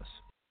patient with us.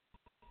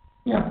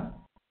 Yeah.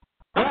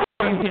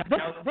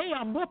 They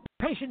are more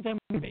patient than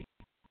we.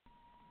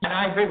 And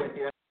I agree with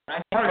you. And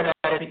I part of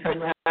that is because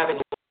you have a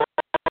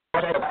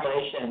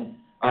population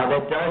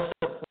that does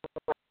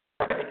support.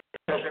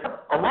 Because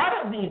a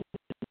lot of these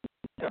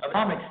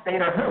Islamic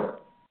State are who?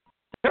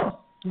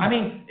 I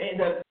mean,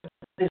 the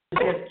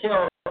state has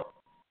killed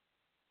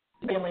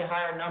significantly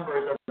higher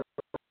numbers of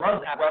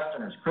Muslims,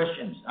 Westerners,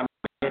 Christians. I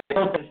mean,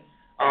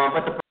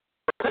 but the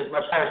percentage is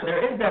much higher. So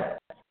there is that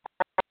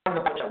part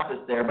of the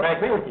justice there. But I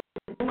agree with you.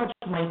 Too much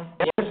money,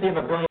 the industry of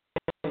 $1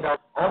 billion,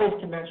 all these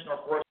conventional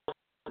forces.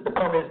 The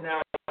problem is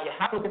now you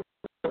have to look at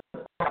the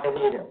problem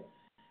they do.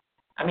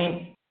 I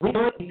mean, we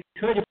could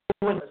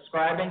do it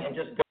describing and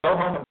just go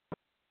home.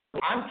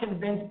 I'm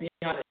convinced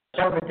beyond a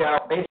shadow of a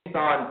doubt, based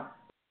on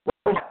what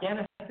we saw in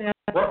Afghanistan,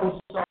 what we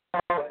saw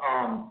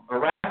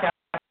Iraq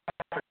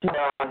after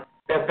 2000,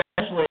 that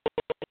eventually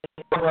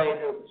the way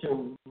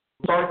to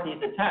start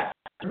these attacks.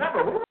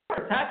 Remember, we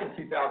were attacked in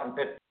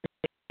 2015.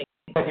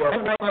 We had the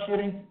Orlando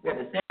shooting, we had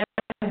the San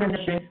Quentin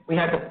shooting, we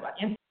had the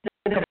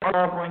incident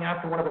going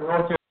after one of the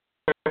military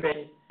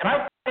bases, and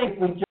I think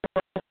we just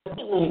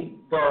completely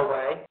go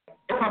away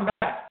and come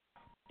back.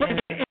 I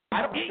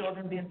don't want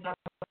children being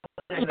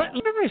suffered. Let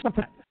me raise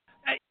something.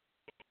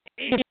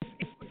 If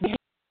we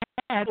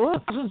had all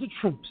thousands of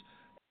troops,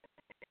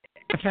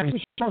 which are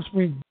supposed to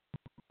be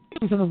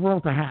things in the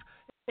world to have,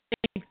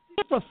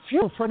 it's the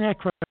fuel for an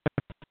aircraft.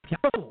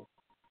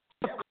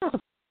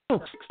 $6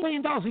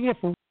 million a year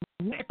for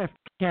an aircraft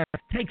carrier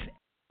takes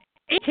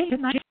 18 to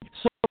 19.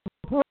 So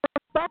for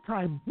that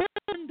time, $1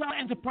 billion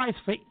enterprise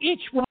for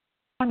each one.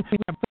 We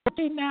have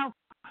 13 now.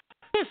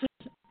 This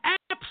is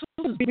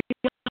absolutely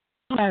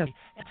beyond.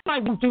 It's what I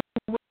won't do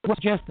what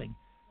suggesting.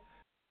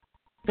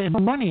 There's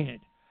money in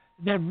it.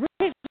 The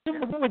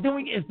reason what we're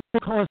doing is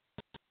because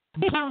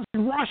these towns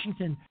in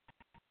Washington,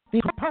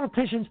 the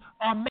politicians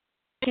are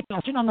making a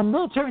on the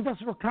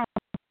military-industrial complex.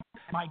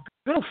 My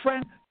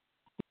girlfriend,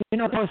 I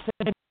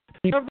said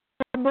the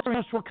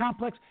military-industrial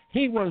complex,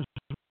 he was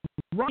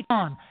right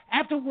on.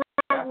 After World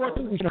War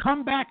II, we should have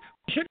come back.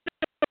 We should have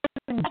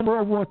been in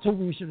World War II.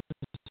 We should have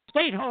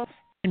stayed home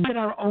and did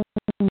our own.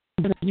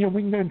 We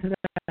can get into that.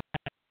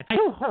 I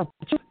do hope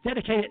that you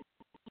dedicate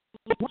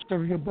most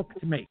of your book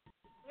to me.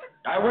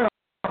 I will.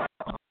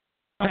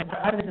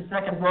 I did the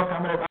second book.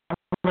 I'm going to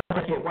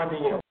dedicate one to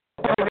you.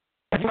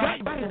 You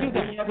got to do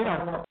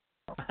that.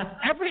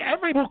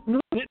 Every book,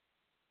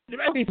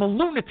 every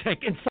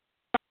lunatic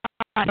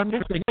inside of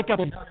this thing, make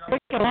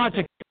a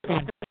logic.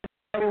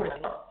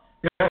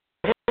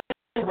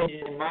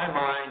 In my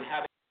mind,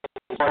 having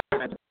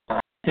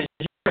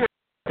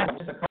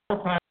just a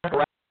couple times for the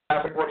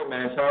last 40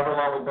 minutes, however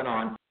long we've been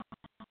on,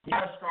 you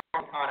have a strong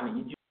economy.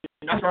 You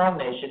do not have a strong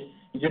nation.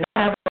 You do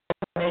not have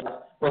a nation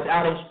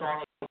without a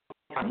strong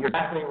economy. You're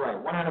exactly right,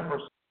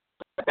 100%.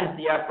 That is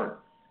the effort.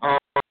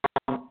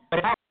 But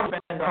it has to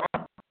spend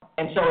on.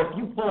 And so if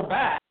you pull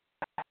back,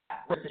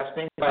 which I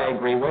think I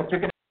agree with, you're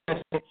going to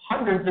spend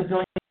hundreds of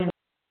billions.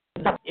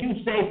 If you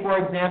say, for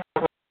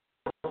example,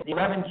 the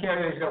 11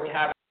 carriers that we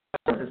have,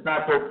 it's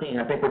not 13.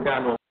 I think we're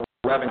down to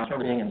 11 in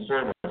terms of being in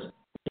service.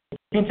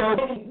 You know,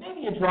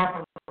 maybe a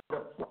drop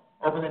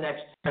over the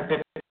next 10,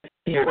 15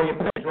 years, where you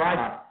put a drive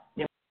out.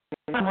 You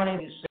know, money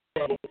to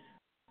say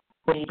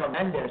would be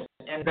tremendous,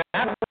 and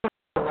that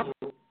will allow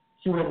you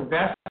to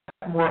invest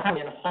more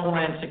heavily in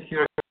homeland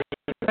security,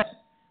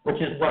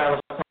 which is what I was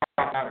talking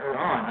about earlier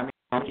on. I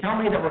mean, tell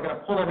me that we're going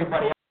to pull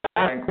everybody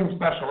out, including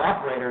special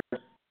operators,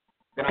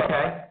 then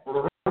okay, well,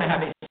 we're going to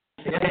have a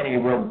significantly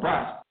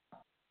robust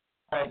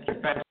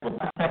defense with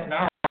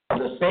technology.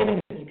 The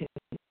savings that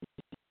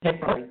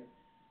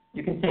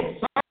you can take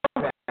some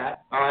of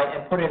that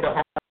and put it into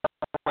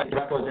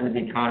goes into the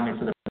economy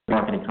so that the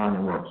market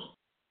economy works.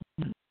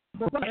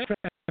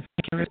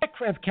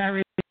 Aircraft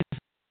carriers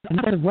are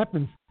not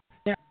weapons;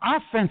 they're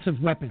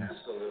offensive weapons.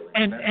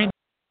 Absolutely.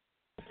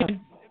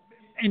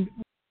 And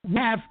we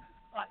have.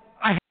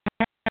 I have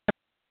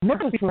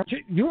never before.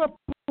 Europe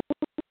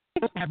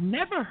have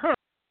never heard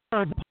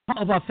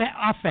of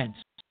offense.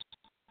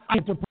 I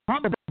have the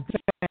Department of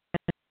Defense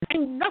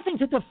and nothing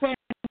to defend.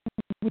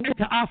 We need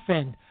to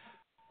offend.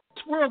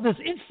 This world is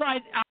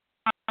inside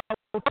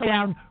out,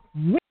 down.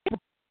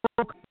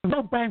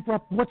 No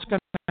bankrupt. What's going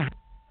to happen?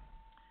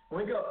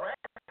 We go right.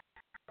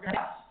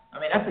 I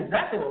mean, that's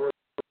exactly what we're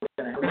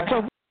going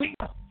to do.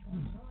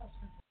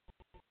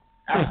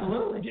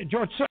 Absolutely.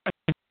 George,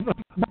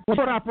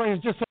 what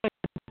operators just said,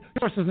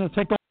 George is going to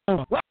take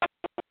over.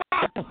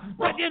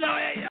 But, you know,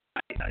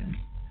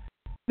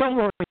 don't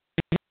worry.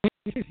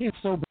 He's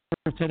sober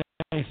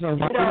today, so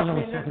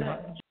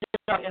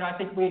and I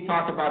think we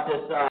talked about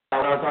this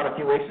when I was on a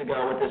few weeks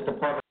ago with this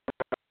department.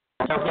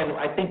 So again,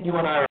 I think you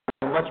and I are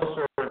much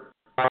closer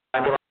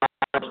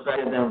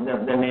perspective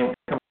than may have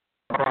come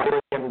across.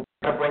 And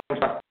that brings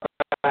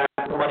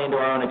money into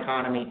our own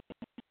economy.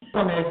 The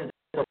problem is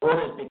the world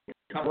has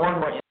become more and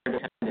more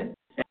interdependent.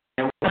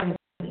 And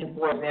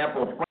for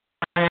example,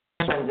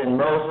 France in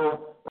Mosul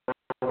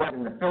or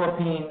in the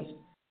Philippines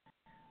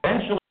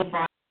eventually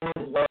find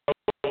its way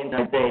into the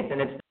United States. And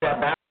it's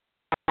that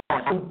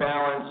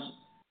balance,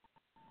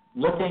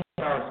 looking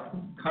at our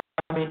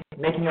economy,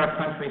 making our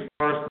country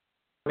first,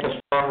 making a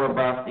strong,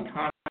 robust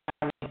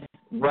economy,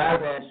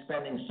 rather than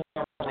spending so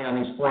much money on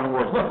these foreign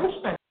wars. Look, we're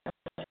spending.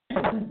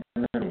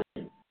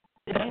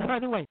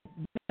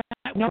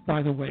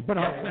 By the way, but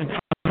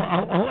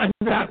I'll end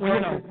that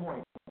way.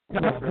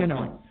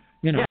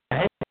 Yeah,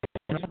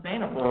 it's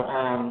sustainable.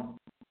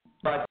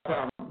 But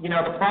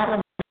the problem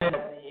is,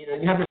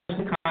 you have this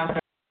concept.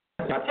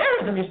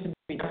 Terrorism used to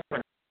be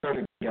different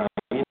 30 years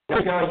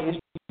ago.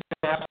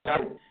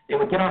 They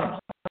would get on a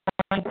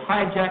plane,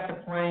 hijack the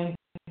plane.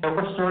 There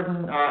were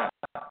certain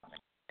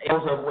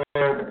areas of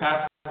where the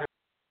passengers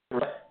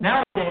were.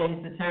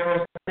 Nowadays, the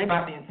terrorists, they go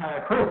after the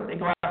entire crew. They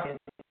go after the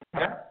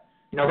entire.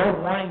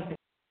 They're wanting to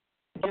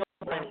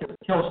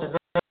kill civilians.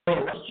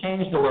 It's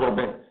changed a little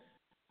bit.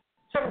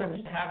 Some of them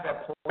just have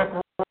that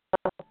political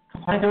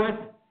component to it.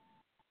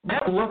 Now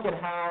look at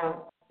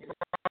how the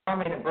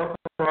economy and broken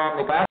around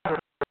the glass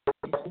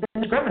is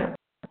indiscriminate.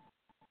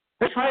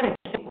 They're trying to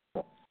kill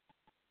people.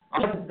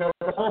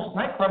 The whole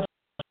nightclub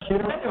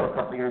shooting window a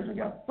couple of years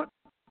ago. But,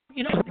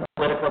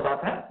 political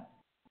about that.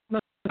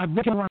 Look, I've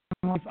been around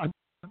my life.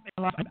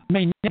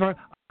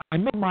 I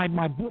met my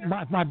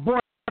boy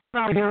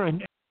out here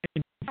and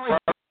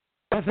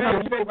but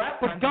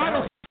God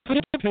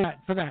is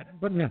for that.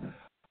 But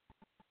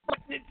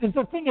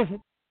the thing is,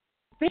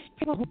 these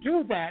people who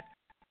do that,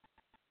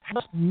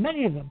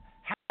 many of them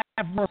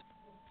have lost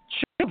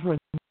children,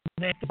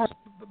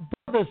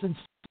 brothers and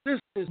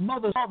sisters,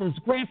 mothers, fathers,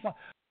 grandfathers,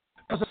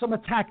 because of some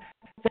attack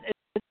that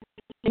is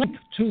linked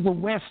to the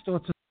West or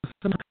to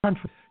some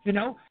country,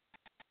 And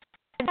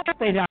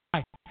they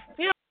die.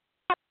 They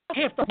don't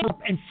care if the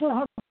Pope and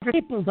 400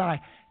 people die.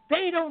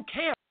 They don't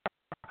care.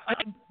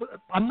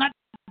 I'm not.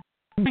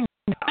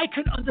 I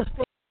can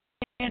understand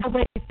how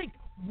they think.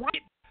 Why?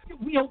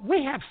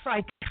 We have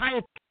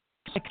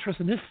psychiatrists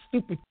in this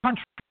stupid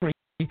country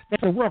that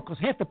they work because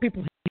half the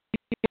people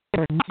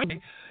here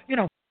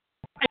are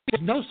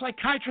there's no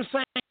psychiatrist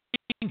saying,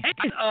 hey,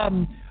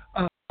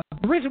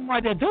 the reason why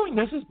they're doing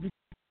this is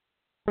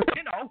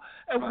because,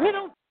 we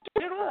don't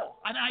do it at all.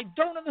 And I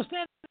don't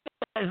understand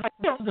that. I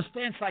don't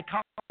understand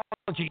psychology.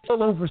 It's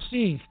all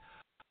overseas.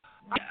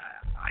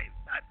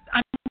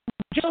 I'm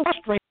just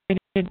frustrated.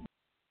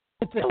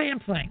 It's the same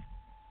thing.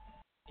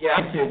 Yeah,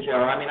 I too,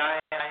 Joe. I mean, I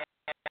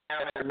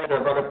admit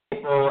of other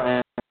people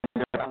and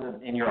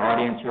in your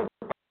audience who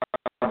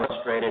are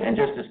frustrated and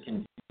just as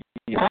confused.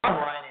 The bottom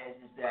line is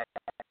that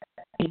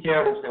these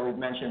terrorists that we've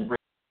mentioned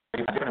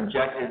have different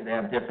objectives. They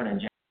have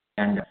different agendas.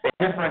 They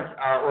have different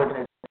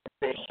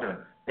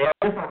organizations. They have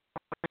different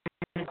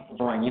people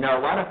join. A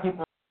lot of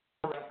people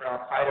for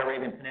Al-Qaeda,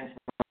 Arabian Peninsula,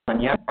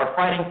 and Yemen are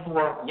fighting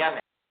for Yemen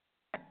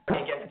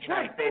against the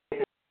United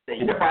States.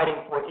 They're fighting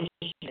for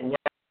issues in Yemen.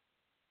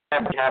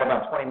 We had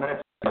about 20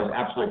 minutes ago is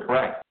absolutely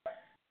correct.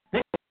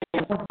 These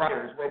are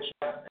fighters which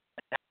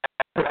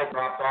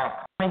dropped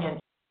off coming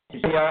into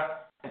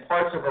Syria and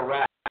parts of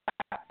Iraq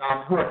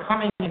who are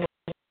coming into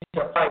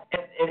the fight.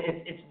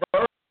 It's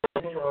those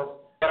individuals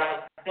that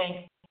I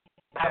think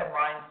have that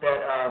mindset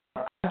of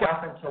I've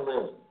got them to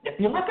lose. If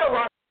you look at a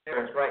lot of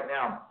terrorists right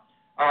now,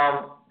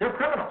 they're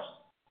criminals.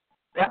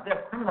 They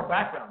have criminal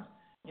backgrounds.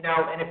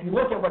 And if you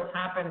look at what's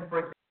happened,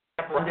 for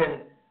example,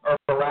 in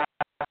the last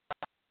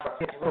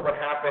what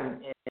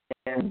happened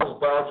in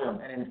Belgium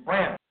and in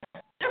France.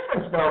 The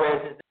difference, though,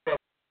 is that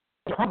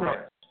they're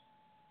homegrown.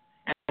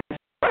 And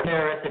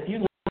terrorists, if you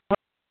look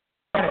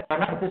at it, I'm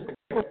not disagree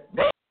with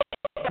they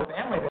have a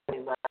family that they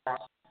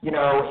lost,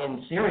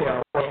 in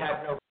Syria, where they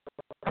had no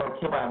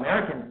killed by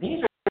Americans.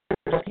 These are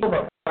just people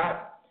that got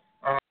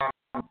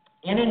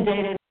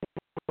inundated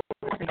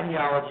with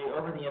ideology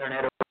over the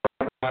internet,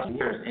 last few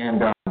years. And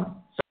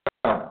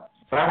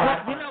but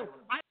I want to.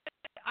 I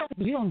think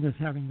New Zealand is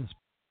having this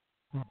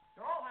problem.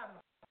 They're all having.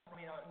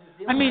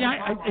 New Zealand, I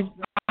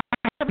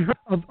haven't heard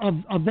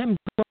of them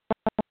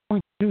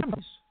going to do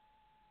this.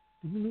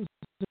 Did we lose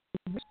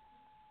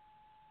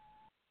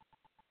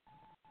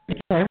the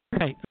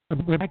okay.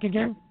 We're back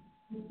again?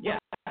 Yeah.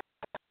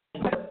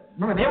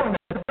 Remember, they were in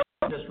the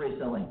just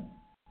recently.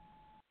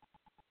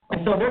 And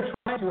so they're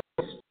trying to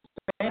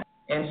expand.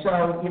 And so,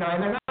 and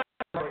they're not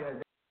an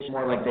organization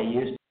more like they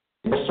used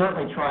to. They're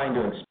certainly trying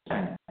to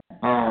expand.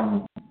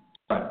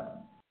 But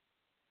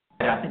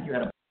yeah, I think you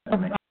had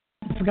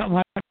I forgot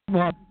why.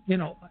 Well,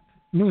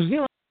 New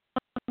Zealand,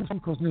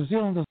 because New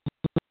Zealand is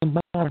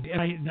involved.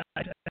 And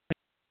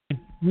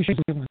we should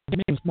be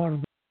smarter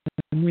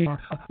than we are.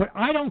 But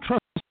I don't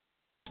trust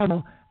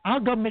our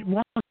government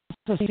wants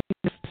to see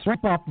this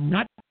ramp up,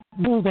 not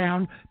cool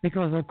down,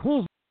 because the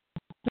cool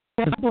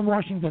people in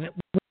Washington that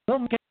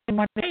won't get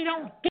money. They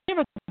don't give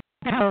it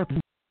to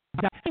Americans.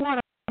 They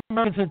want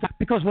Americans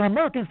because when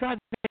Americans start,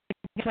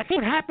 it's like,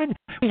 what happened?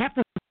 We have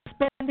to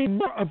spend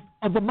more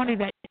of the money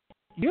that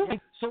you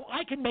make so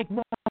I can make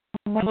more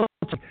money.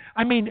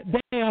 I mean,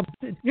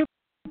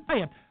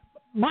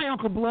 my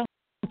uncle belonged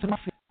to the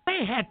mafia.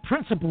 They had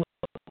principles.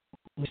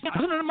 He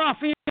wasn't in the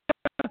mafia.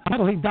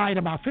 He died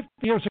about 50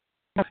 years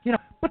ago.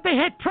 But they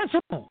had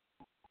principle.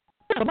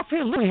 The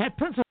mafia literally had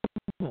principle.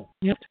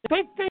 They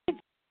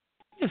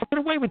just get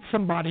away with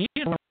somebody.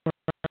 They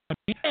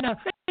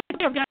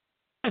have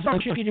guys on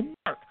shitty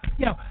work.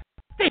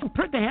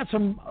 They had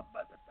some.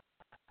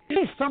 At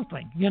least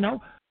something.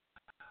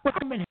 But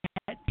I mean,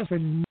 just for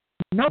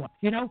no one.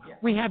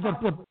 We have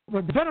the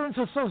Veterans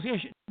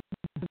Association.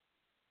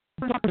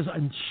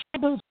 In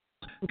shambles.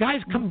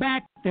 Guys come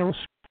back. They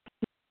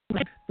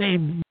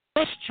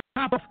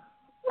chop off.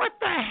 What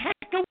the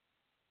heck are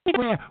we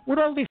doing with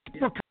all these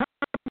people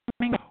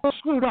coming all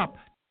screwed up?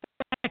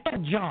 That's a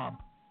job.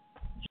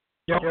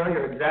 Joe,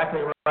 you're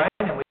exactly right.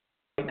 And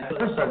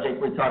another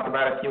subject we talked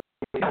about a few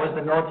weeks ago was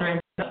the military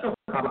industrial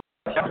complex.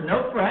 There's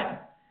no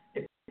threat.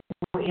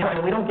 We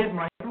don't get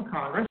money from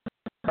Congress,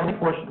 only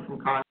portion from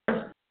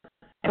Congress.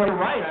 And you're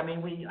right. I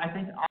mean, I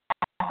think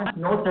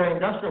often military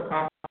industrial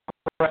complex.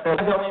 We've got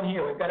to go in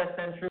here. We've got to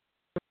send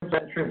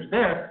troops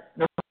there.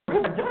 The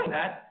reason they're doing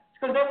that is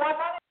because they want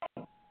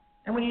money.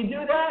 And when you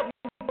do that,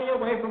 you stay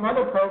away from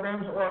other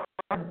programs or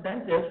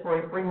incentives for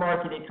a free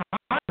market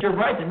economy. You're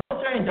right. The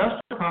military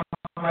industrial complex,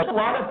 there's a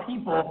lot of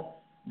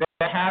people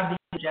that have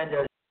these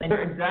agendas. And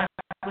you're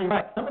exactly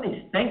right. Some of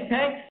these think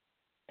tanks,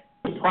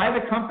 these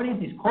private companies,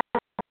 these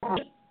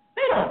corporations,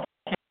 they don't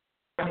care.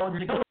 As long as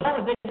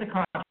they get the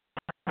contract.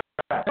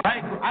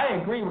 I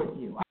agree with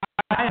you.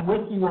 I am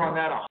with you on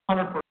that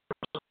 100%.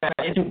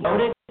 If you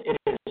vote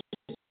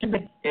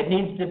it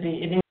needs to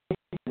be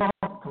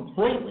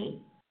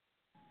completely.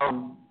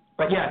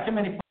 But yeah, too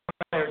many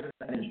players in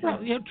that industry.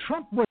 Well,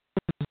 Trump was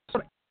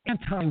sort of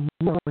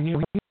anti-war. He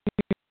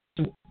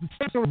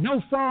said there was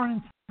no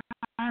foreign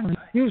time.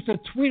 He used to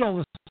tweet all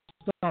this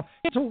stuff.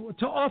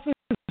 To office,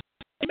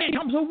 he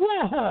becomes a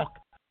war hawk.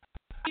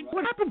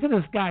 What happened to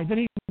this guy?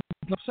 Did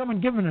someone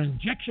give him an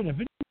injection of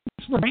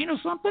insulin or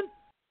something?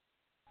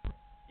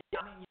 You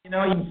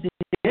can see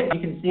it. You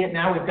can see it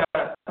now. We've got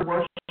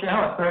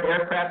a third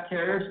aircraft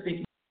carrier,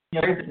 speaking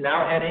of is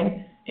now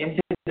heading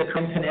into the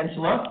Korean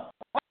Peninsula.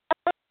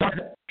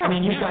 I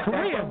mean, you've got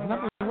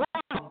Korea.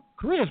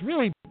 Korea's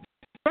really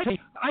crazy.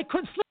 I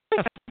couldn't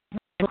sleep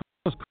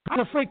because I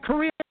was afraid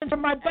Koreans in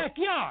my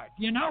backyard.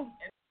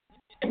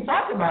 And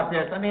talk about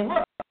this. I mean,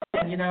 look.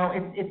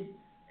 It's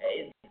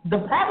the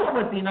problem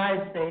with the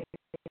United States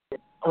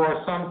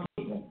or some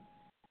people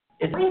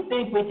is we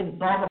think we can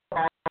solve a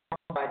problem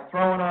by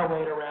throwing our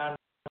weight around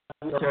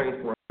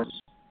military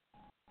forces.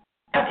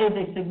 That is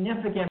a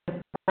significant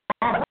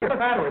problem. It's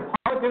about a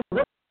Republican,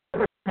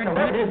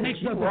 what it is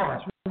makes you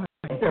are.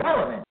 It's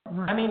irrelevant.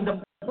 I mean,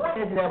 the point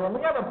is that when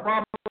we have a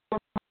problem, the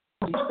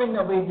first thing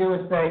that we do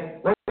is say,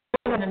 we're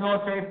going to the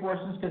military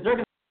forces because they're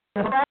going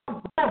to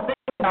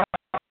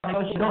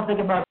don't think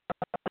about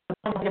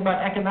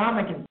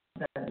economic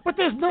incentives. But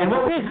there's no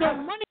money.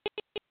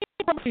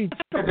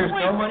 There's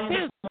no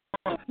money.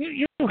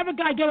 You have a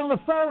guy get on the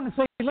phone and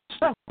say, let's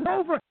talk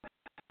over.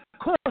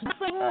 Cost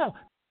nothing at all.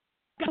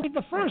 Got to be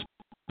the first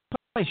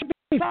place. Should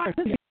be fired.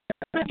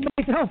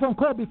 Make a telephone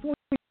call before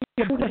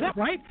you do that,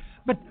 right?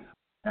 But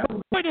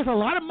there's a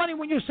lot of money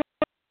when you say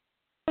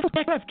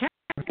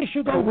they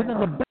should go within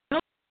the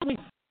building,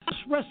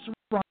 restaurants,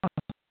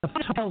 the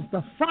hotels,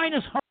 the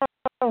finest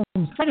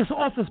homes, finest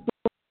office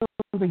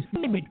buildings.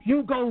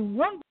 You go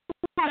one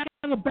block out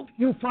of the building,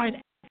 you find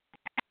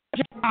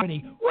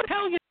poverty. What the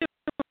hell you do?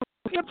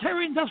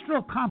 Military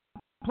industrial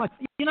complex.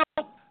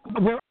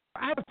 We're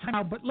out of time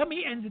now, but let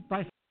me end it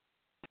by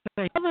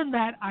saying, other than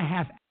that, I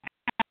have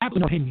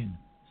absolute opinion.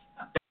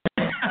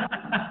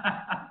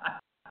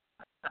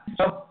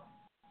 So,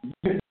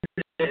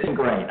 it's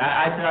great.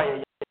 I tell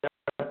you,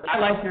 I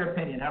like your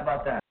opinion. How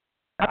about that?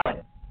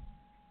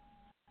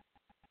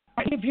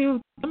 I'll give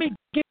you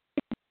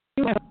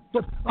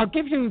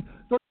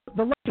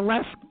the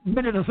last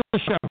minute of the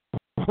show.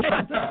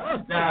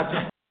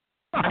 Now,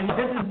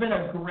 this has been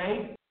a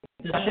great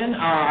discussion.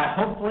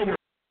 Hopefully you're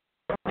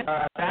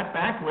sat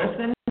back,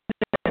 listened,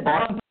 and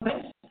bought some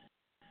things.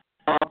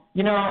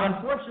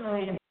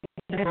 Unfortunately, in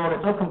today's world,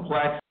 it's so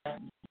complex.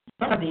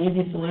 Some of the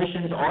easy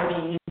solutions are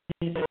the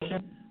easy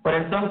solutions, but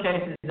in some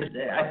cases,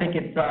 I think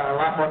it's a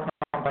lot more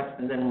complex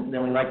than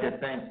we like to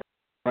think.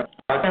 But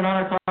it's an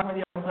honor talking with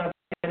you. I'm glad to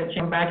get a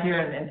chance back here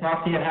and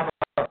talk to you and have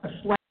a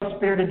slightly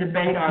spirited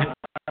debate on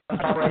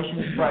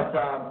operations. But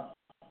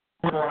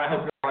I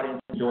hope your audience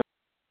enjoys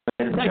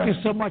it. Thank you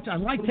so much. I'd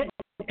like to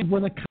end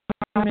with a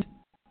comment.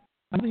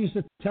 I used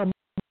to tell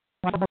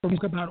my father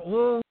about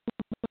all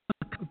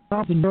the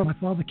problems in Europe. My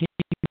father came,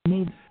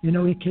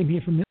 he came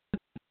here from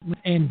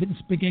and didn't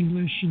speak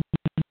English and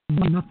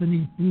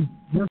nothing. He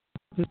worked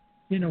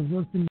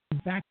in the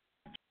factory.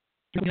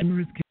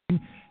 Came, and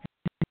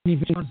he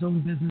had his own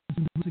business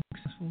and was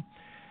successful.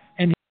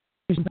 And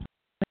he was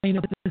saying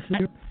this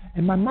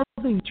and my mother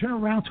would turn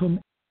around to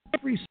him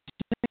every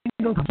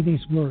single time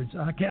these words.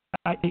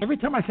 Every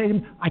time I say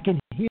them, I can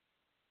hear.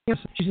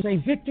 She would say,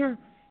 Victor,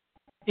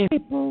 if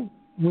people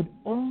would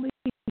only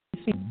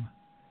see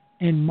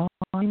and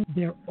mind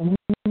their own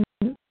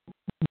business,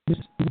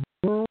 the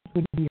world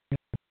would be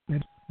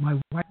better.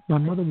 My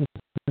mother was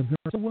a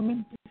very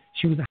woman.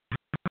 She was a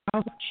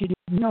house. She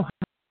didn't know how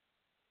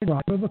to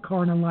drive a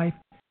car in her life.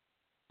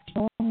 She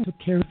always took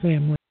care of the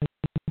family.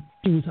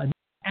 She was an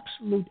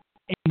absolute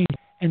angel,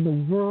 and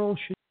the world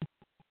should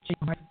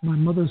take my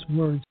mother's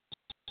words.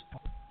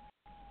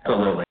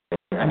 Absolutely.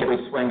 I think we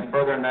swing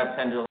further in that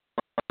pendulum.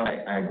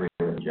 I agree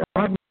with you.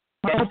 I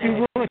hope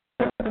you will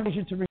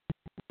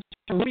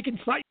so we can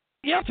fight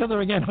each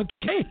other again,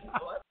 okay?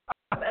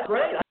 That's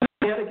great.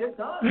 We had a good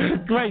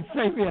time. Great.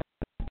 Same here.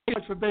 Thank you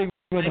much for being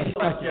with us.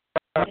 Thank you.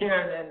 Here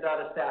and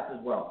the staff as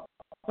well.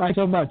 Thanks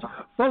so much.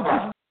 Folks,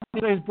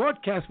 today's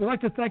broadcast, we'd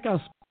like to thank our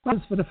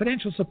sponsors for the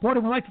financial support,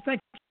 and we'd like to thank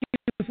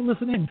you for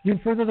listening. You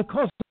can further the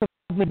cost of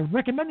living.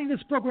 Recommending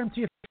this program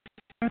to your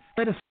friends.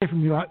 Let us hear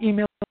from you. Our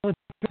email is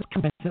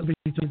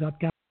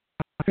comments@libertytoday.com.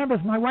 Remember,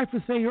 as my wife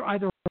would say, you're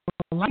either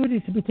allowed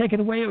to be taken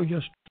away or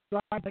you're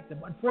striving to take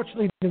them.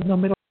 Unfortunately, there's no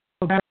middle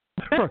ground.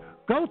 Remember,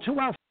 go to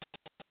our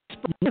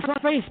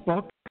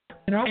Facebook,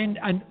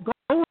 and go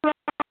to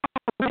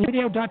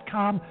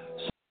radio.com,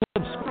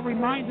 subscribe to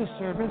reminder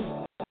service.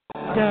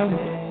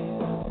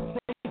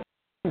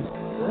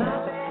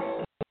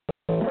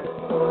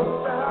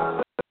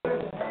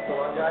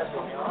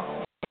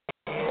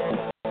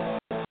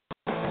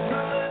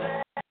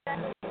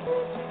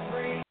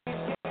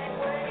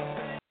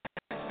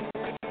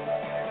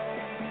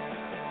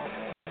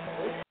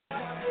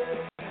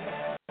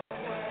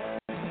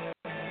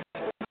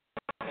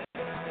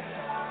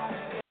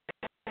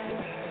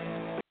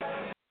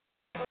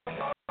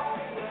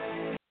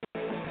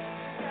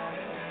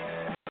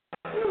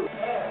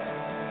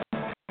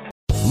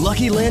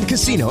 Lucky Land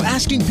Casino,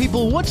 asking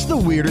people, what's the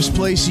weirdest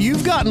place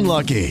you've gotten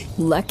lucky?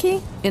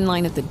 Lucky? In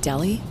line at the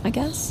deli, I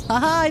guess?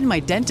 Aha, in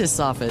my dentist's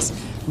office.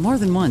 More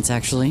than once,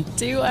 actually.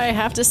 Do I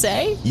have to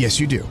say? Yes,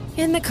 you do.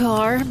 In the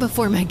car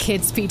before my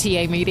kids'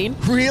 PTA meeting.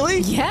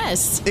 Really?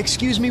 Yes.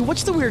 Excuse me,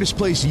 what's the weirdest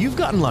place you've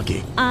gotten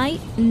lucky? I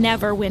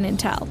never win and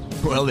tell.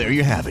 Well, there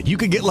you have it. You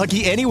can get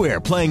lucky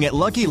anywhere, playing at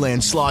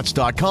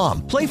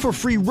LuckyLandSlots.com. Play for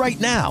free right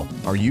now.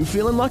 Are you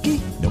feeling lucky?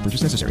 No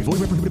purchase necessary. Void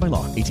where prohibited by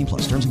law.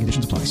 18+. Terms and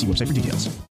conditions apply. See website for details.